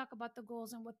trying to talk about the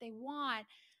goals and what they want,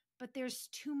 but there's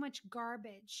too much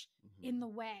garbage in the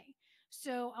way.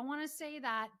 So I want to say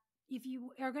that if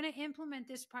you are going to implement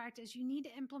this practice, you need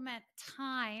to implement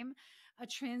time, a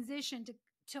transition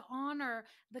to honor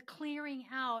the clearing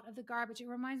out of the garbage. It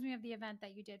reminds me of the event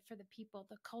that you did for the people,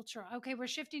 the culture. Okay, we're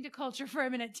shifting to culture for a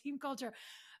minute, team culture.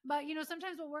 But,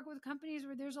 sometimes we'll work with companies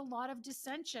where there's a lot of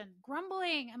dissension,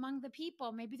 grumbling among the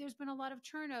people. Maybe there's been a lot of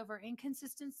turnover,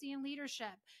 inconsistency in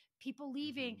leadership, people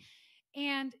leaving.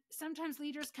 And sometimes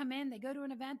leaders come in, they go to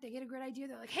an event, they get a great idea.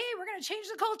 They're like, hey, we're going to change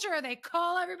the culture. They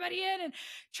call everybody in and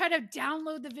try to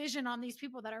download the vision on these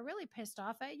people that are really pissed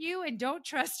off at you and don't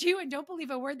trust you and don't believe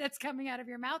a word that's coming out of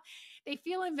your mouth. They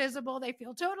feel invisible. They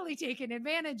feel totally taken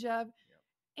advantage of. Yep.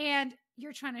 And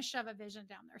you're trying to shove a vision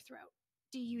down their throat.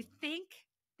 Do you think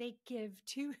they give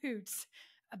two hoots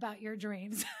about your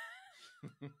dreams?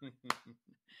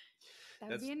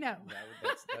 That would be a no.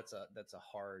 That's a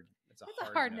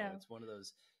hard no. It's one of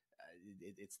those.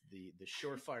 It's the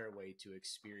surefire way to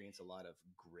experience a lot of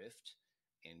grift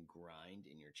and grind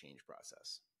in your change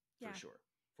process.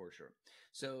 For sure.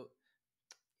 So,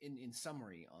 in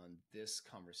summary on this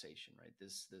conversation, right?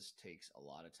 This takes a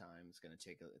lot of time. It's going to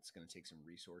take some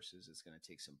resources. It's going to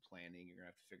take some planning. You're going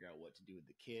to have to figure out what to do with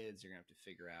the kids. You're going to have to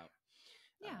figure out.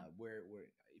 Where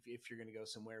if you're going to go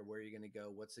somewhere, where are you going to go?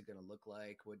 What's it going to look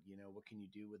like? What can you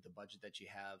do with the budget that you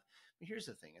have? I mean, here's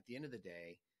the thing. At the end of the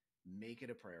day, make it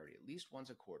a priority. At least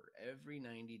once a quarter, every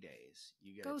 90 days,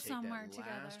 you got to take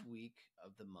that last week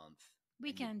of the month,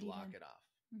 weekend, block it off.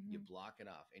 You block it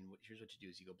off. And here's what you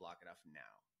do is you go block it off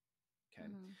now. Okay.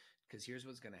 Because here's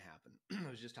what's going to happen.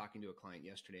 I was just talking to a client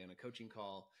yesterday on a coaching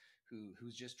call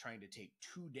who's just trying to take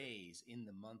 2 days in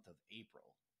the month of April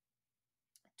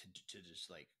to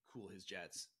just like cool his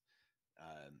jets.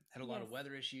 Had a lot of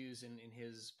weather issues in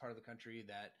his part of the country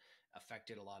that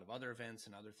affected a lot of other events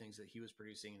and other things that he was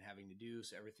producing and having to do.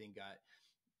 So everything got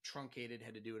truncated,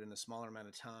 had to do it in a smaller amount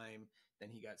of time. Then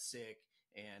he got sick,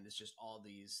 and it's just all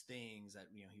these things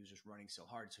that, he was just running so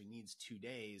hard. So he needs 2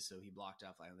 days. So he blocked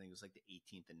off, I think it was like the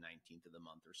 18th and 19th of the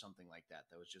month or something like that.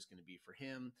 That was just going to be for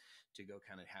him to go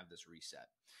kind of have this reset.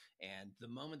 And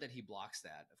the moment that he blocks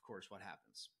that, of course, what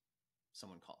happens?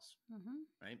 Someone calls,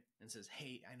 right? And says,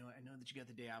 hey, I know that you got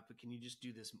the day out, but can you just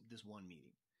do this one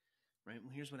meeting? Right?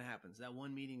 Well, here's what happens. That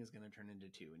one meeting is going to turn into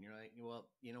 2. And you're like, well,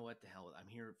 you know what the hell? I'm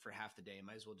here for half the day. I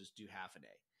might as well just do half a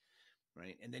day.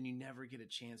 Right? And then you never get a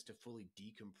chance to fully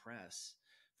decompress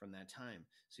from that time.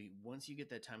 So once you get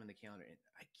that time in the calendar, and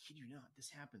I kid you not, this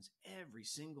happens every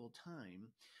single time.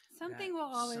 Something will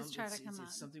always try to come up.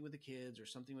 It's something with the kids or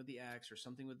something with the ex or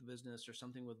something with the business or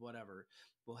something with whatever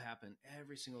will happen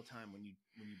every single time when you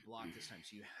block this time.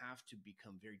 So you have to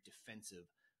become very defensive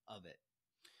of it.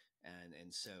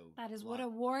 And so that is what a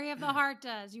warrior of the heart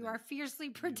does. You are fiercely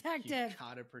protective. You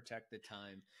gotta protect the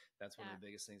time. That's one of the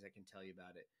biggest things I can tell you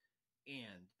about it.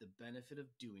 And the benefit of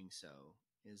doing so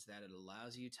is that it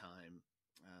allows you time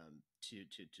to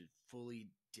fully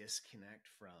disconnect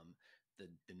from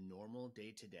the normal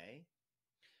day to day.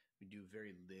 We do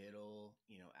very little,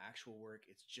 actual work.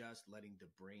 It's just letting the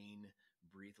brain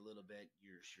breathe a little bit.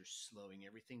 You're slowing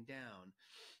everything down,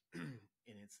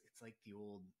 and it's like the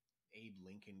old Abe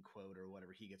Lincoln quote or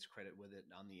whatever. He gets credit with it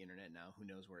on the internet now. Who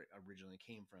knows where it originally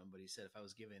came from? But he said, if I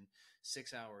was given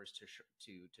 6 hours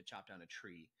to chop down a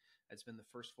tree, I'd spend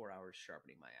the first 4 hours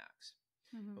sharpening my axe.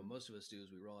 What most of us do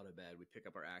is we roll out of bed, we pick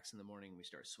up our axe in the morning, and we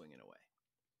start swinging away.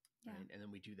 Yeah. Right? And then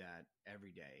we do that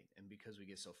every day. And because we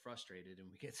get so frustrated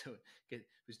and we get in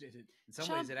some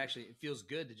ways, it feels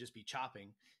good to just be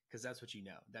chopping because that's what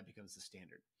that becomes the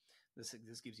standard.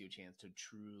 This gives you a chance to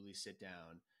truly sit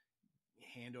down,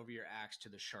 hand over your axe to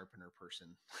the sharpener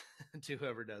person, to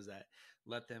whoever does that.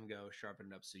 Let them go, sharpen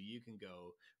it up so you can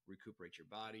go recuperate your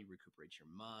body, recuperate your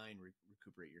mind,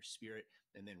 recuperate your spirit,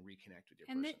 and then reconnect with your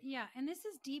person. And this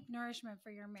is deep nourishment for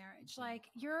your marriage. Like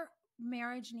your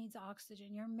marriage needs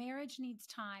oxygen. Your marriage needs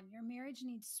time. Your marriage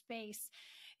needs space.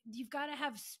 You've got to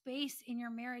have space in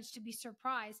your marriage to be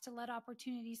surprised, to let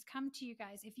opportunities come to you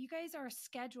guys. If you guys are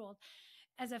scheduled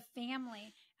as a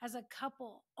family as a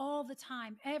couple all the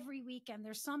time, every weekend.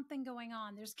 There's something going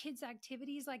on. There's kids'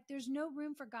 activities. Like there's no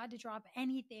room for God to drop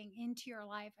anything into your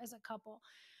life as a couple.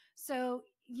 So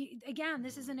again,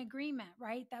 this is an agreement,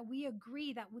 right? That we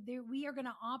agree that we are going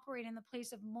to operate in the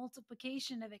place of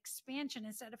multiplication, of expansion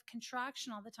instead of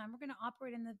contraction all the time. We're going to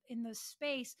operate in the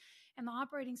space and the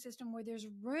operating system where there's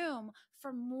room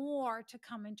for more to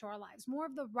come into our lives, more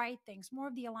of the right things, more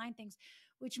of the aligned things,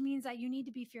 which means that you need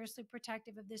to be fiercely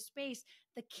protective of this space,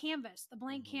 the canvas, the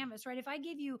blank canvas, right? If I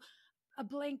give you a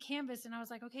blank canvas and I was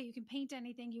like, okay, you can paint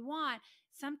anything you want.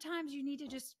 Sometimes you need to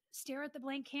just stare at the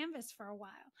blank canvas for a while,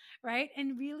 right?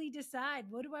 And really decide,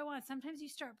 what do I want? Sometimes you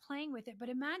start playing with it, but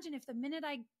imagine if the minute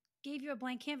I gave you a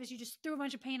blank canvas, you just threw a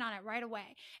bunch of paint on it right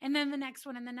away. And then the next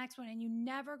one and the next one. And you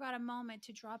never got a moment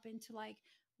to drop into like,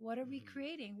 what are we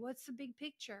creating? What's the big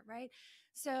picture, right?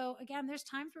 So again, there's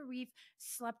times where we've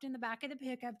slept in the back of the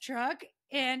pickup truck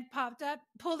and popped up,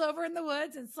 pulled over in the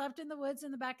woods and slept in the woods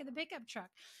in the back of the pickup truck.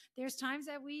 There's times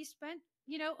that we spent,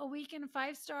 a week in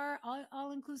 5-star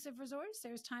all-inclusive resorts.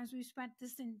 There's times we spent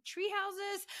this in tree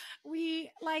houses.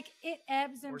 It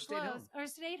ebbs and flows, or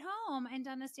stayed home and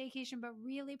done a staycation, but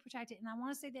really protect it. And I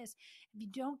want to say this, if you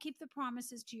don't keep the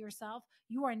promises to yourself,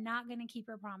 you are not going to keep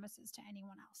your promises to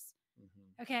anyone else.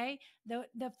 Okay.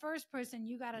 The first person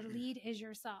you got to lead is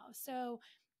yourself. So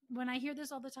when I hear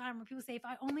this all the time, when people say, if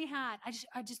I only had,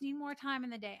 I just need more time in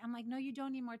the day. I'm like, no, you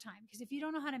don't need more time. Because if you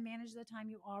don't know how to manage the time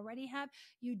you already have,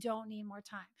 you don't need more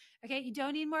time. Okay. You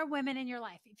don't need more women in your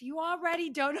life. If you already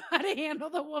don't know how to handle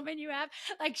the woman you have,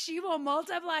 like she will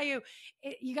multiply you.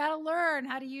 You got to learn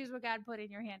how to use what God put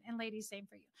in your hand. And ladies, same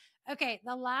for you. Okay.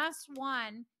 The last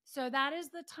one. So that is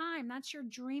the time. That's your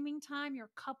dreaming time, your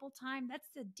couple time. That's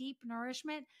the deep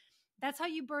nourishment. That's how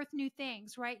you birth new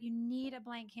things, right? You need a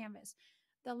blank canvas.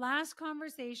 The last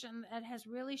conversation that has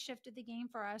really shifted the game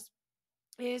for us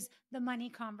is the money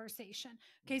conversation.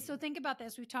 Okay. So think about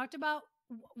this. We've talked about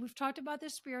the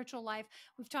spiritual life.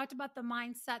 We've talked about the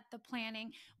mindset, the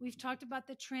planning. We've talked about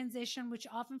the transition, which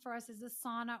often for us is the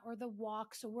sauna or the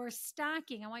walk. So we're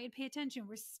stacking. I want you to pay attention.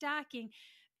 We're stacking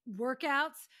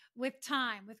workouts with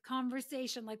time, with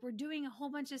conversation. Like we're doing a whole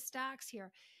bunch of stacks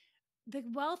here. The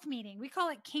wealth meeting, we call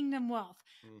it kingdom wealth.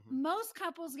 Most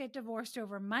couples get divorced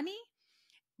over money,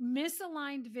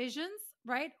 misaligned visions,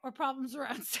 right? Or problems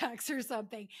around sex or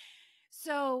something.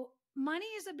 So money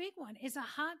is a big one. It's a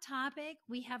hot topic.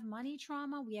 We have money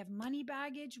trauma. We have money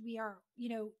baggage. We are,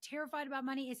 terrified about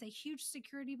money. It's a huge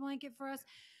security blanket for us.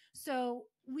 So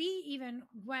we even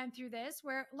went through this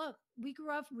where, look, we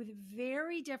grew up with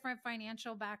very different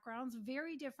financial backgrounds,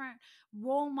 very different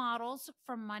role models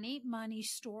for money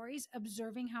stories,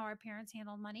 observing how our parents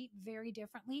handled money very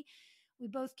differently. We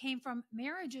both came from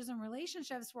marriages and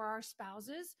relationships where our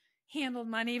spouses handled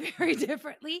money very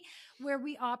differently, where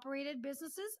we operated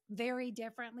businesses very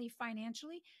differently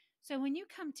financially. So when you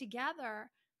come together,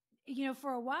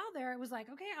 for a while there, it was like,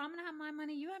 okay, I'm going to have my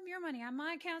money. You have your money. I have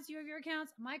my accounts. You have your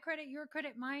accounts. My credit, your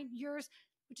credit, mine, yours,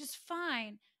 which is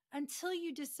fine until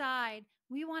you decide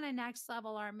we want to next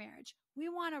level our marriage. We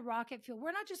want a rocket fuel.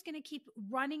 We're not just going to keep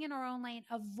running in our own lane,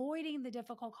 avoiding the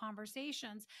difficult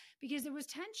conversations because there was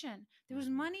tension. There was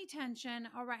money tension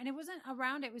around, and it wasn't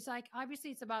around it. It was like,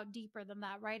 obviously it's about deeper than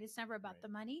that, right? It's never about the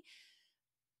money.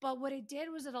 But what it did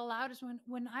was it allowed us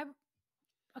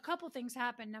a couple things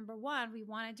happened. Number one,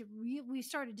 we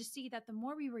started to see that the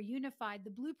more we were unified, the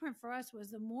blueprint for us was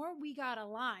the more we got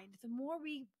aligned, the more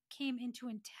we came into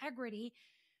integrity,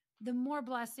 the more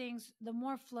blessings, the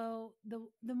more flow,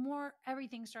 the more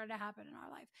everything started to happen in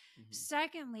our life.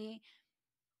 Secondly,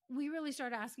 we really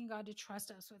started asking God to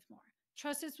trust us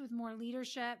with more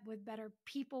leadership, with better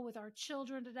people, with our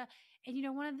children.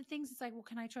 And one of the things is like, well,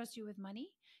 can I trust you with money?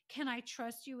 Can I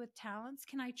trust you with talents?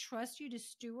 Can I trust you to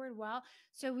steward well?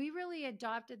 So we really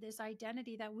adopted this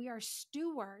identity that we are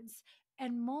stewards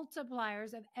and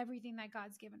multipliers of everything that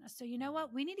God's given us. So you know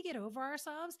what? We need to get over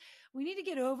ourselves. We need to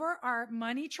get over our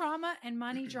money trauma and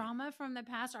money drama from the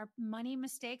past, our money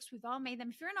mistakes. We've all made them.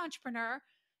 If you're an entrepreneur,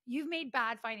 you've made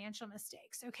bad financial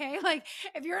mistakes. Okay. Like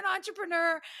if you're an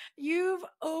entrepreneur, you've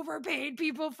overpaid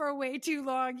people for way too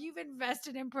long. You've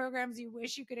invested in programs you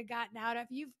wish you could have gotten out of.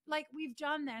 We've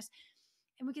done this,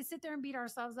 and we can sit there and beat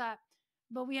ourselves up,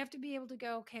 but we have to be able to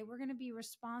go, okay, we're going to be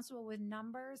responsible with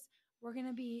numbers. We're going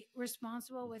to be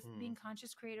responsible with being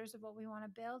conscious creators of what we want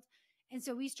to build. And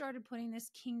so we started putting this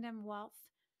kingdom wealth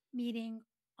meeting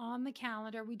on the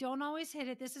calendar. We don't always hit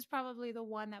it. This is probably the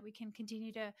one that we can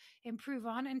continue to improve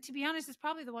on. And to be honest, it's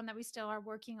probably the one that we still are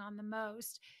working on the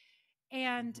most.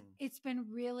 And it's been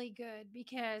really good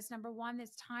because number one,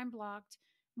 it's time blocked.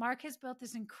 Mark has built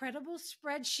this incredible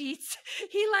spreadsheets.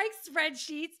 He likes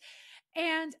spreadsheets.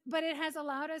 But it has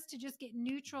allowed us to just get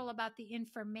neutral about the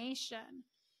information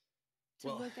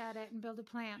to look at it and build a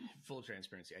plan. Full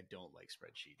transparency, I don't like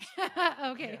spreadsheets.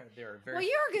 Okay. They're very, well,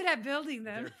 you're good at building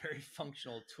them. They're very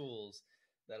functional tools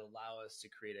that allow us to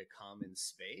create a common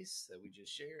space that we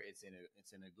just share. It's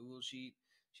in a Google sheet.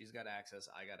 She's got access.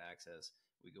 I got access.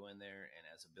 We go in there, and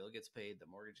as a bill gets paid, the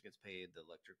mortgage gets paid, the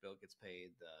electric bill gets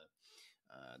paid,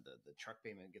 the truck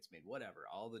payment gets made, whatever.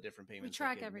 All the different payments we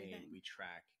track everything. We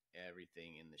track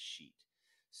everything in the sheet.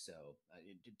 So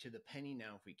to the penny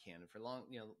now, if we can. And for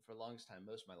the longest time,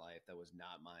 most of my life, that was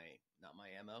not my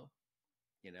MO.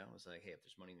 It was like, hey, if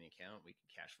there's money in the account, we can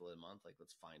cash flow a month. Like,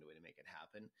 let's find a way to make it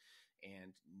happen.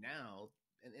 And now,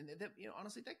 and that,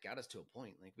 honestly, that got us to a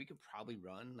point. Like, we could probably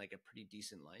run like a pretty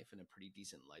decent life and a pretty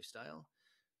decent lifestyle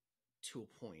to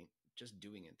a point, just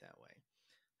doing it that way.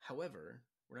 However,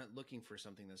 we're not looking for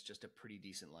something that's just a pretty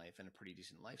decent life and a pretty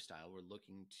decent lifestyle. We're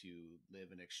looking to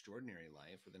live an extraordinary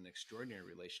life with an extraordinary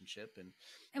relationship.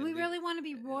 And we really want to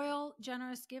be royal,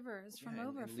 generous givers from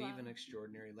overflow. And leave an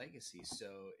extraordinary legacy.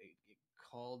 So it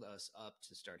called us up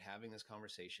to start having this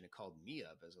conversation. It called me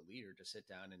up as a leader to sit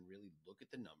down and really look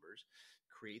at the numbers,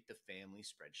 create the family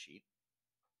spreadsheet.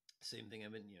 Same thing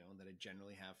that I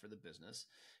generally have for the business,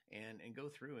 and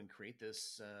go through and create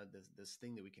this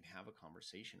thing that we can have a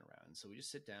conversation around. And so we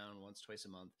just sit down once, twice a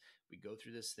month. We go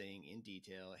through this thing in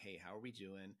detail. Hey, how are we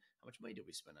doing? How much money did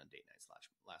we spend on date nights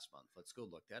last month? Let's go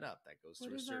look that up. That goes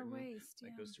through a certain waste?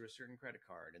 That goes through a certain credit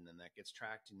card, and then that gets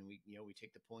tracked. And we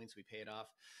take the points, we pay it off.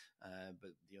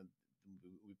 But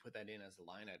we put that in as a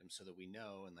line item so that we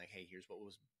know, and like, hey, here's what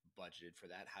was budgeted for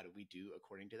that. How do we do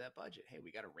according to that budget? Hey,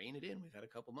 we got to rein it in. We've had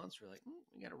a couple months. We're like,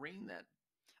 we got to rein that.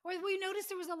 Or we noticed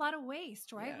there was a lot of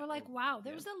waste, right? We're like, wow,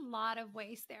 there was a lot of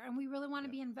waste there. And we really want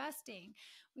to be investing.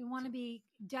 We want to be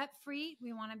debt free.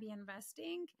 We want to be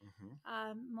investing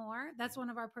more. That's one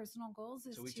of our personal goals.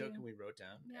 So we took and we wrote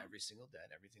down every single debt,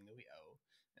 everything that we owe.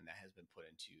 And that has been put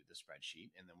into the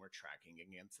spreadsheet. And then we're tracking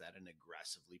against that and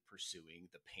aggressively pursuing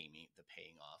the paying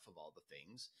off of all the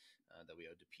things that we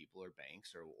owe to people or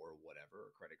banks or whatever,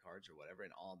 or credit cards or whatever.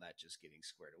 And all that just getting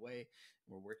squared away.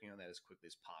 We're working on that as quickly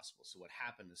as possible. So what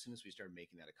happened, as soon as we started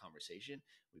making that a conversation,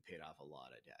 we paid off a lot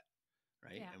of debt.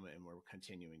 Right. Yeah. And we're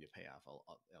continuing to pay off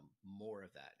more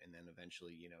of that. And then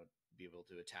eventually, be able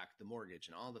to attack the mortgage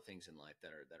and all the things in life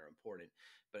that are important.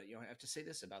 But, I have to say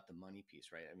this about the money piece,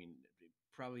 right? I mean,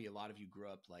 probably a lot of you grew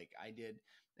up like I did,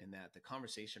 and that the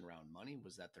conversation around money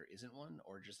was that there isn't one,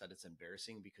 or just that it's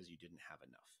embarrassing because you didn't have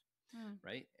enough.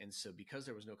 Right. And so because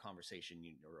there was no conversation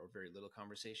or very little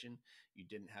conversation, you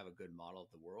didn't have a good model of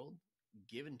the world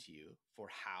given to you for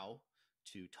how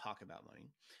to talk about money.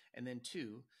 And then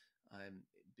two,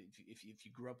 if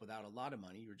you grew up without a lot of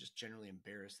money, you're just generally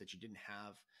embarrassed that you didn't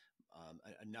have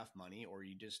enough money, or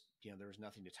you just, there was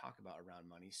nothing to talk about around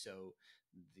money. So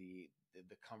the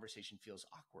conversation feels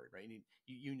awkward, right? And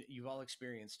you've all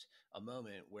experienced a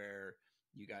moment where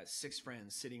you got 6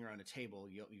 friends sitting around a table.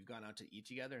 You've gone out to eat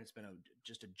together, and it's been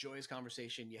just a joyous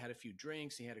conversation. You had a few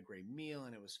drinks, and you had a great meal,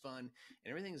 and it was fun, and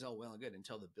everything is all well and good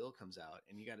until the bill comes out,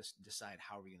 and you got to decide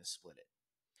how are we going to split it.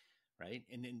 Right.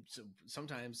 And then so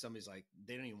sometimes somebody's like,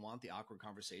 they don't even want the awkward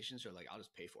conversations. They're like, I'll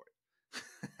just pay for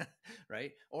it.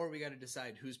 Right. Or we got to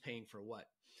decide who's paying for what.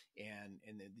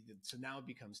 So now it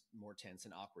becomes more tense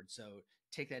and awkward. So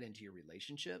take that into your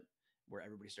relationship, where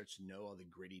everybody starts to know all the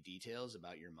gritty details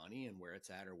about your money and where it's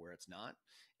at or where it's not.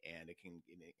 And it can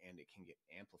get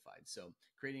amplified. So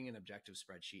creating an objective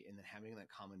spreadsheet and then having that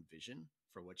common vision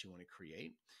for what you want to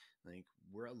create. Like,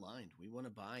 we're aligned. We want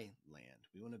to buy land.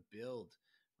 We want to build,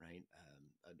 right,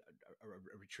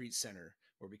 a retreat center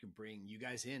where we can bring you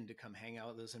guys in to come hang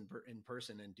out with us in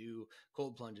person and do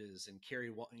cold plunges and carry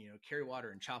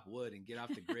water and chop wood and get off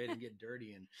the grid and get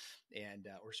dirty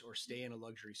or stay in a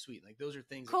luxury suite. Like, those are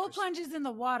things. Cold plunges in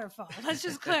the waterfall. Let's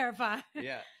just clarify.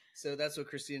 Yeah. So that's what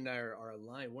Christine and I are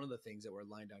aligned. One of the things that we're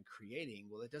aligned on creating,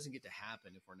 well, it doesn't get to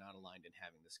happen if we're not aligned in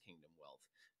having this kingdom wealth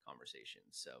conversation.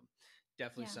 So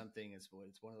definitely something, it's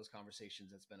one of those conversations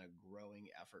that's been a growing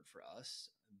effort for us,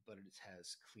 but it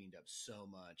has cleaned up so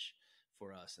much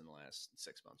for us in the last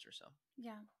 6 months or so.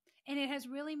 Yeah. And it has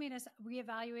really made us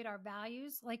reevaluate our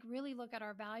values, like really look at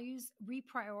our values,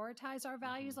 reprioritize our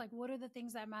values. Like, what are the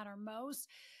things that matter most?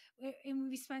 And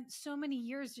we spent so many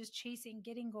years just chasing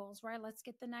getting goals, right? Let's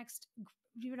get the next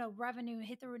revenue,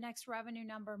 hit the next revenue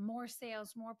number, more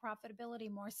sales, more profitability,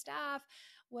 more staff,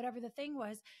 whatever the thing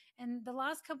was. And the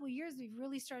last couple of years, we've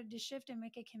really started to shift and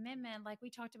make a commitment. Like we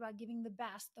talked about giving the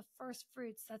best, the first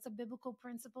fruits. That's a biblical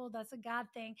principle. That's a God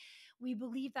thing. We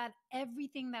believe that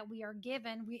everything that we are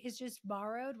given is just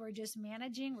borrowed. We're just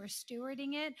managing, we're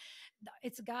stewarding it.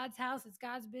 It's God's house. It's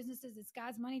God's businesses. It's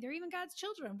God's money. They're even God's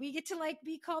children. We get to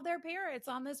be called their parents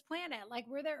on this planet. Like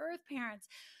we're their earth parents,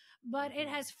 but it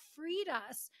has freed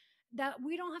us that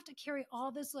we don't have to carry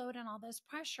all this load and all this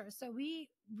pressure. So we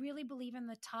really believe in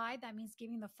the tithe. That means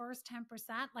giving the first 10%,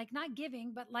 like not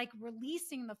giving, but like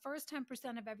releasing the first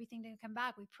 10% of everything to come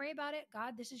back. We pray about it.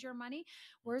 God, this is your money.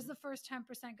 Where's the first 10%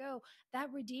 go?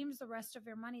 That redeems the rest of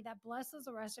your money. That blesses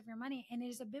the rest of your money. And it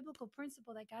is a biblical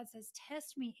principle that God says,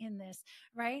 test me in this,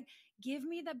 right? Give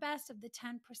me the best of the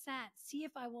 10%. See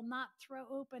if I will not throw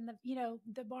open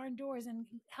the barn doors and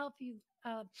help you,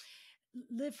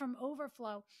 live from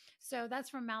overflow. So that's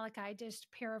from Malachi, just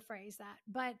paraphrase that.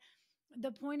 But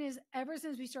the point is, ever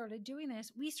since we started doing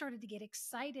this, we started to get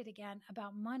excited again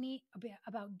about money,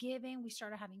 about giving. We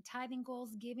started having tithing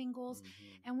goals, giving goals,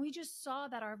 and we just saw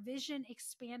that our vision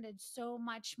expanded so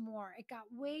much more. It got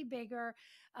way bigger.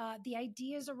 The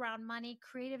ideas around money,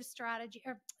 creative strategy,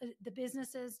 or the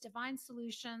businesses, divine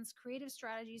solutions, creative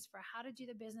strategies for how to do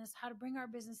the business, how to bring our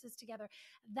businesses together.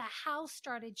 The house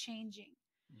started changing.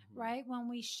 Right? When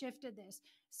we shifted this.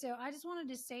 So I just wanted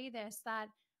to say that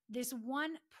this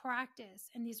one practice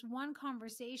and this one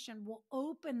conversation will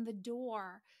open the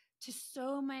door to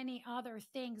so many other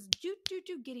things,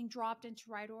 getting dropped into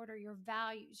right order, your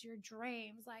values, your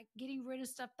dreams, like getting rid of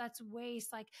stuff that's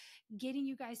waste, like getting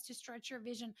you guys to stretch your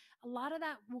vision. A lot of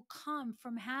that will come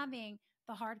from having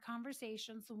the hard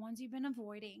conversations, the ones you've been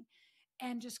avoiding,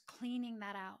 and just cleaning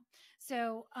that out.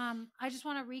 So I just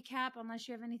want to recap, unless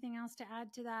you have anything else to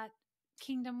add to that.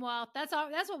 Kingdom wealth. That's all.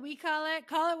 That's what we call it.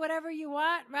 Call it whatever you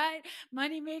want, right?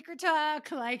 Money maker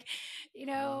talk. Like,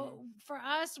 for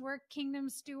us, we're kingdom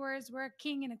stewards. We're a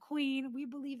king and a queen. We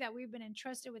believe that we've been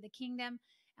entrusted with a kingdom,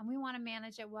 and we want to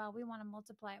manage it well. We want to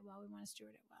multiply it well. We want to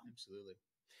steward it well. Absolutely.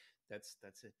 That's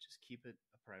it. Just keep it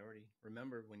a priority.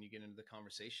 Remember, when you get into the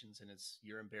conversations and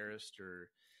you're embarrassed, or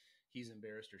he's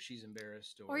embarrassed, or she's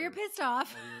embarrassed, or you're pissed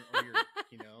off, or you're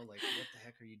like, what the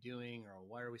heck are you doing? Or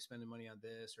why are we spending money on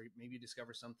this? Or maybe you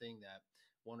discover something that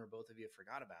one or both of you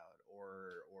forgot about,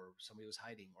 or somebody was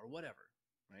hiding, or whatever,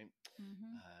 right?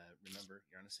 Remember,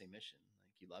 you're on the same mission.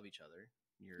 Like, you love each other.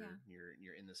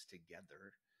 You're in this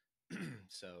together.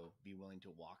 So be willing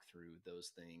to walk through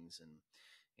those things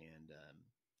and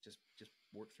just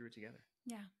work through it together.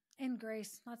 Yeah. And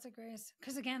grace, lots of grace.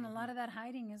 Because again, a lot of that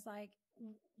hiding is like,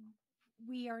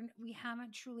 we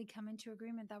haven't truly come into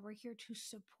agreement that we're here to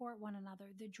support one another,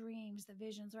 the dreams, the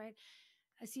visions, right?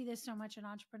 I see this so much in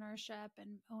entrepreneurship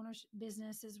and ownership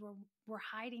businesses where we're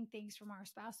hiding things from our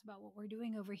spouse about what we're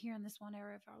doing over here in this one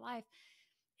area of our life.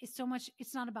 It's so much,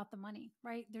 it's not about the money,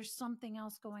 right? There's something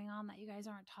else going on that you guys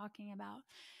aren't talking about.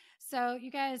 So you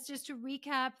guys, just to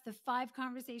recap the 5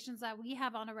 conversations that we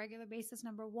have on a regular basis.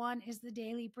 Number 1 is the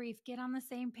daily brief. Get on the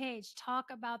same page. Talk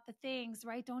about the things,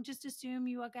 right? Don't just assume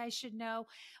you guys should know.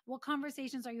 What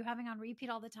conversations are you having on repeat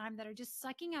all the time that are just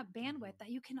sucking up bandwidth that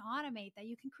you can automate, that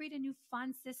you can create a new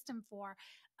fun system for?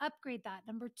 Upgrade that.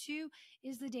 Number 2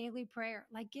 is the daily prayer.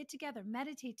 Like, get together,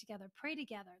 meditate together, pray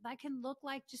together. That can look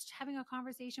like just having a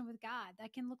conversation with God.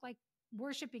 That can look like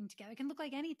worshiping together. It can look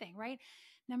like anything, right?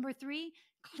 Number 3,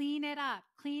 clean it up,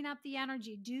 clean up the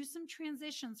energy, do some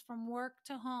transitions from work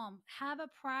to home, have a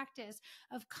practice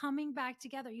of coming back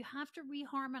together. You have to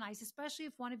reharmonize, especially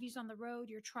if one of you's on the road,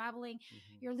 you're traveling,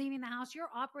 you're leaving the house, you're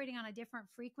operating on a different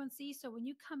frequency. So when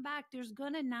you come back, there's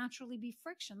going to naturally be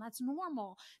friction. That's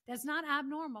normal. That's not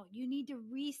abnormal. You need to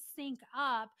resync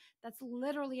up. That's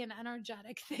literally an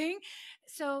energetic thing.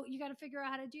 So you got to figure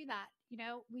out how to do that.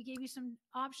 We gave you some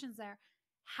options there.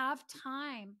 Have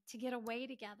time to get away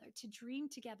together, to dream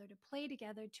together, to play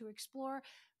together, to explore.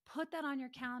 Put that on your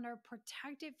calendar.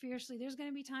 Protect it fiercely. There's going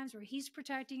to be times where he's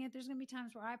protecting it. There's going to be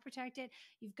times where I protect it.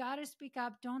 You've got to speak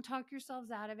up. Don't talk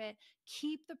yourselves out of it.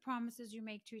 Keep the promises you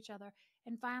make to each other.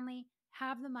 And finally,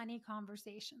 have the money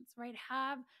conversations, right?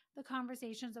 Have the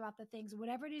conversations about the things,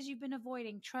 whatever it is you've been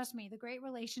avoiding. Trust me, the great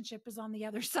relationship is on the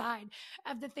other side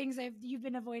of the things you've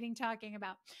been avoiding talking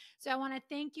about. So I want to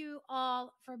thank you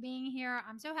all for being here.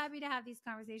 I'm so happy to have these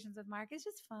conversations with Mark. It's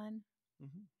just fun.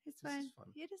 It's fun.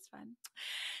 It is fun.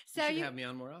 So you should have me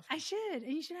on more often. I should.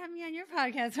 And you should have me on your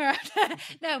podcast more often.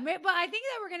 No, but I think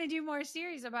that we're going to do more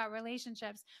series about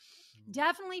relationships.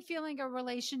 Definitely feeling a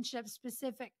relationship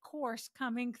specific course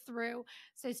coming through.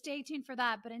 So stay tuned for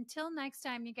that. But until next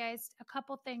time, you guys, a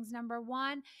couple things. Number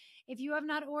one, if you have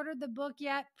not ordered the book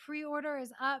yet, pre order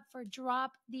is up for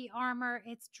Drop the Armor.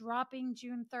 It's dropping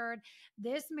June 3rd.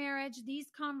 This marriage, these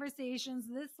conversations,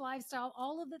 this lifestyle,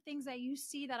 all of the things that you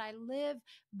see that I live,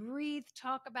 breathe,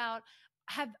 talk about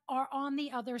are on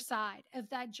the other side of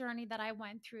that journey that I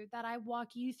went through, that I walk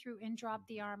you through in Drop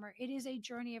the Armor. It is a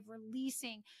journey of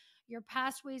releasing your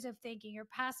past ways of thinking, your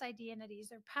past identities,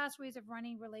 their past ways of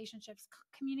running relationships,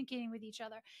 communicating with each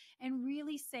other, and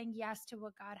really saying yes to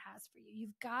what God has for you.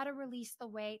 You've got to release the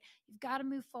weight. You've got to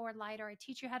move forward lighter. I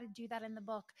teach you how to do that in the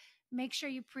book. Make sure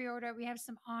you pre-order. We have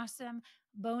some awesome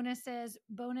bonuses,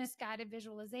 bonus guided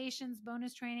visualizations,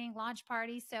 bonus training, launch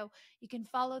parties. So you can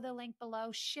follow the link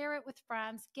below, share it with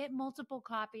friends, get multiple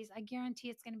copies. I guarantee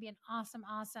it's going to be an awesome,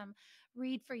 awesome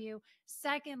read for you.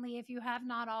 Secondly, if you have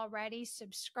not already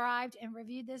subscribed and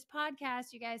reviewed this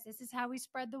podcast, you guys, this is how we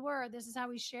spread the word. This is how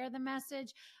we share the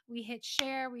message. We hit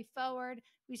share, we forward,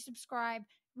 we subscribe,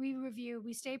 we review,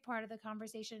 we stay part of the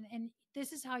conversation. And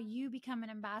this is how you become an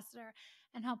ambassador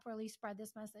and help really spread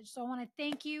this message. So I want to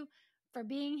thank you for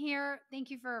being here. Thank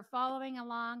you for following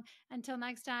along. Until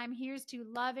next time, here's to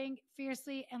loving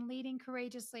fiercely and leading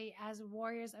courageously as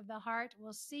warriors of the heart.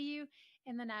 We'll see you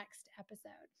in the next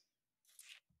episode.